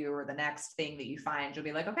speaks to you, or the next thing that you find, you'll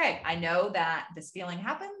be like, okay, I know that this feeling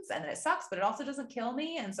happens and that it sucks, but it also doesn't kill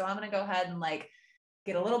me. And so I'm going to go ahead and like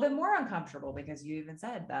get a little bit more uncomfortable, because you even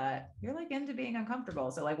said that you're like into being uncomfortable.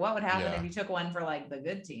 So like, what would happen if you took one for like the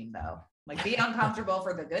good team though? Like be uncomfortable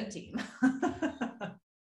for the good team.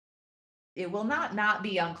 It will not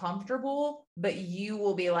be uncomfortable, but you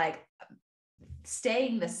will be like,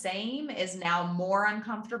 staying the same is now more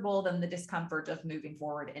uncomfortable than the discomfort of moving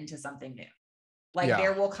forward into something new. Like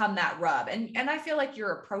there will come that rub. And I feel like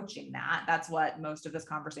you're approaching that. That's what most of this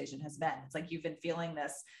conversation has been. It's like, you've been feeling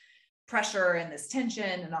this pressure and this tension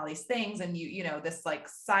and all these things. And this like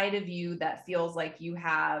side of you that feels like you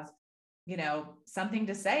have, something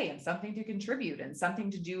to say and something to contribute and something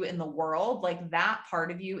to do in the world. Like that part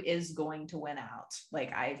of you is going to win out.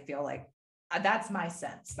 Like, I feel like that's my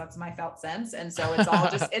sense. That's my felt sense. And so it's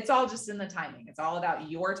all just in the timing. It's all about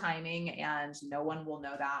your timing, and no one will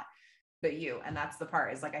know that but you. And that's the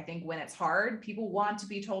part, is like, I think when it's hard, people want to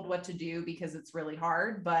be told what to do because it's really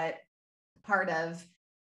hard. But part of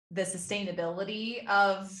the sustainability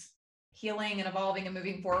of healing and evolving and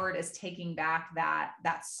moving forward is taking back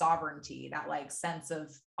that sovereignty, that like sense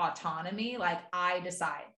of autonomy. Like I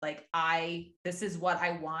decide, like this is what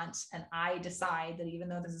I want. And I decide that even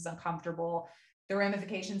though this is uncomfortable, the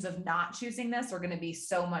ramifications of not choosing this are going to be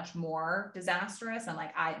so much more disastrous. And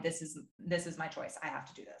like, this is my choice. I have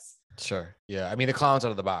to do this. Sure. Yeah. I mean, the clown's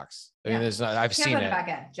out of the box. I mean, there's not, I've seen it. Back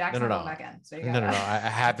in. Jack's no. Back in. So No. I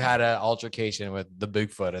have had an altercation with the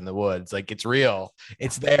Bigfoot in the woods. Like, it's real.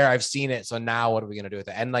 It's there. I've seen it. So now what are we going to do with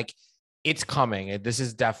it? And like, it's coming. This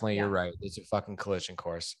is definitely, you're right. There's a fucking collision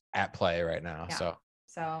course at play right now. Yeah.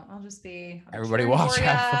 So I'll just be everybody watch.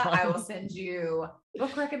 I will send you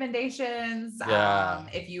book recommendations. Yeah.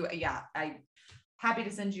 Happy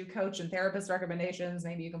to send you coach and therapist recommendations.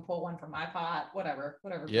 Maybe you can pull one from my pot, whatever.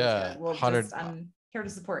 Yeah. I'm here to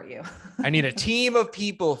support you. I need a team of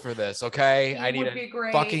people for this. Okay. I need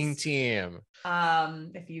a fucking team.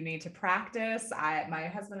 If you need to practice, my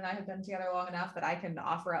husband and I have been together long enough that I can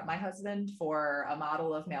offer up my husband for a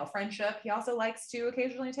model of male friendship. He also likes to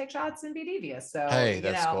occasionally take shots and be devious. So,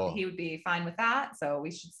 cool. He would be fine with that. So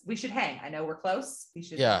we should hang. I know we're close. We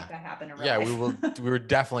should make that happen in real life. We were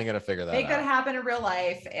definitely going to figure that out. Make that happen in real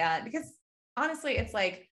life. And because honestly, it's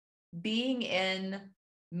like being in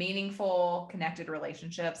meaningful, connected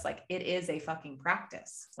relationships, like it is a fucking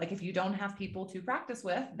practice. Like if you don't have people to practice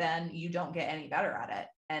with, then you don't get any better at it.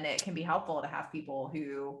 And it can be helpful to have people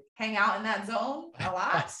who hang out in that zone a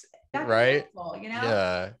lot. Right. Helpful,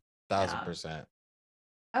 Yeah. 1,000%.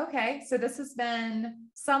 Okay. So this has been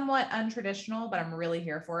somewhat untraditional, but I'm really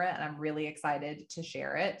here for it. And I'm really excited to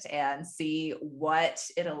share it and see what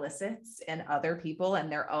it elicits in other people and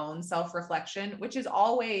their own self-reflection, which is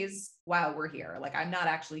always why we're here. Like, I'm not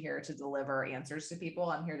actually here to deliver answers to people.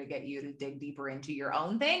 I'm here to get you to dig deeper into your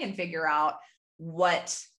own thing and figure out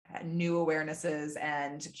what new awarenesses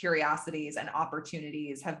and curiosities and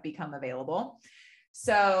opportunities have become available.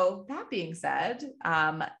 So that being said,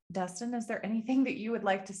 Dustin, is there anything that you would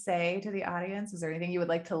like to say to the audience? Is there anything you would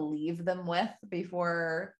like to leave them with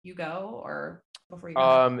before you go or before you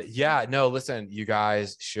go? Yeah, no, listen, you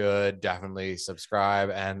guys should definitely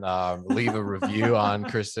subscribe and leave a review on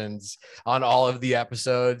on all of the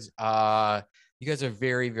episodes. You guys are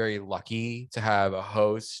very, very lucky to have a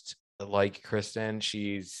host like Kristen.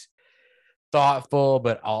 She's thoughtful,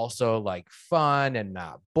 but also like fun and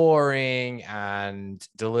not boring and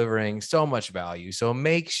delivering so much value. So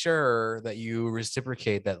make sure that you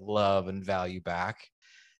reciprocate that love and value back.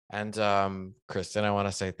 And Kristen, I want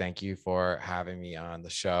to say thank you for having me on the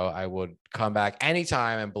show. I would come back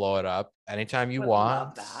anytime and blow it up anytime you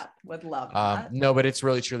want. Would love that. No, but it's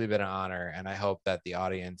really truly been an honor. And I hope that the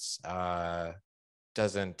audience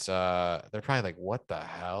doesn't, they're probably like, what the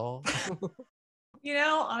hell?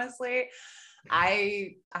 Honestly,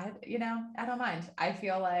 I don't mind. I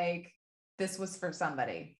feel like this was for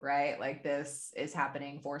somebody, right? Like this is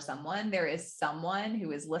happening for someone. There is someone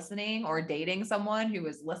who is listening or dating someone who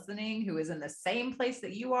is listening, who is in the same place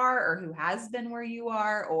that you are, or who has been where you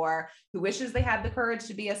are, or who wishes they had the courage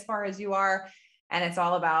to be as far as you are. And it's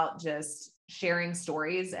all about just sharing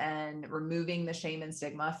stories and removing the shame and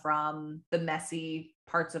stigma from the messy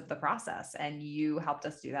parts of the process. And you helped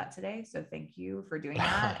us do that today. So thank you for doing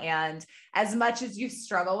that. And as much as you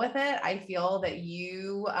struggle with it, I feel that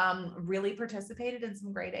you really participated in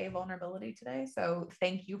some grade A vulnerability today. So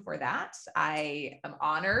thank you for that. I am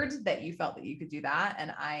honored that you felt that you could do that.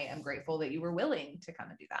 And I am grateful that you were willing to come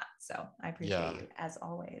and do that. So I appreciate you as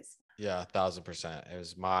always. Yeah, 1,000%.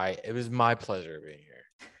 It was my pleasure being here.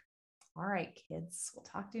 All right, kids, we'll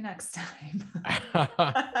talk to you next time.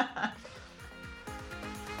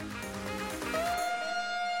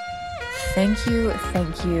 Thank you.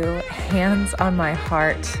 Hands on my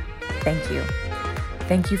heart. Thank you.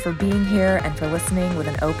 Thank you for being here and for listening with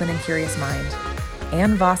an open and curious mind.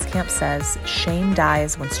 Ann Voskamp says, shame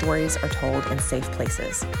dies when stories are told in safe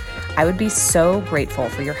places. I would be so grateful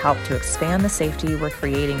for your help to expand the safety we're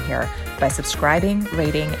creating here by subscribing,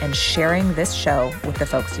 rating, and sharing this show with the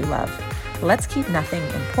folks you love. Let's keep nothing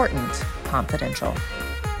important confidential.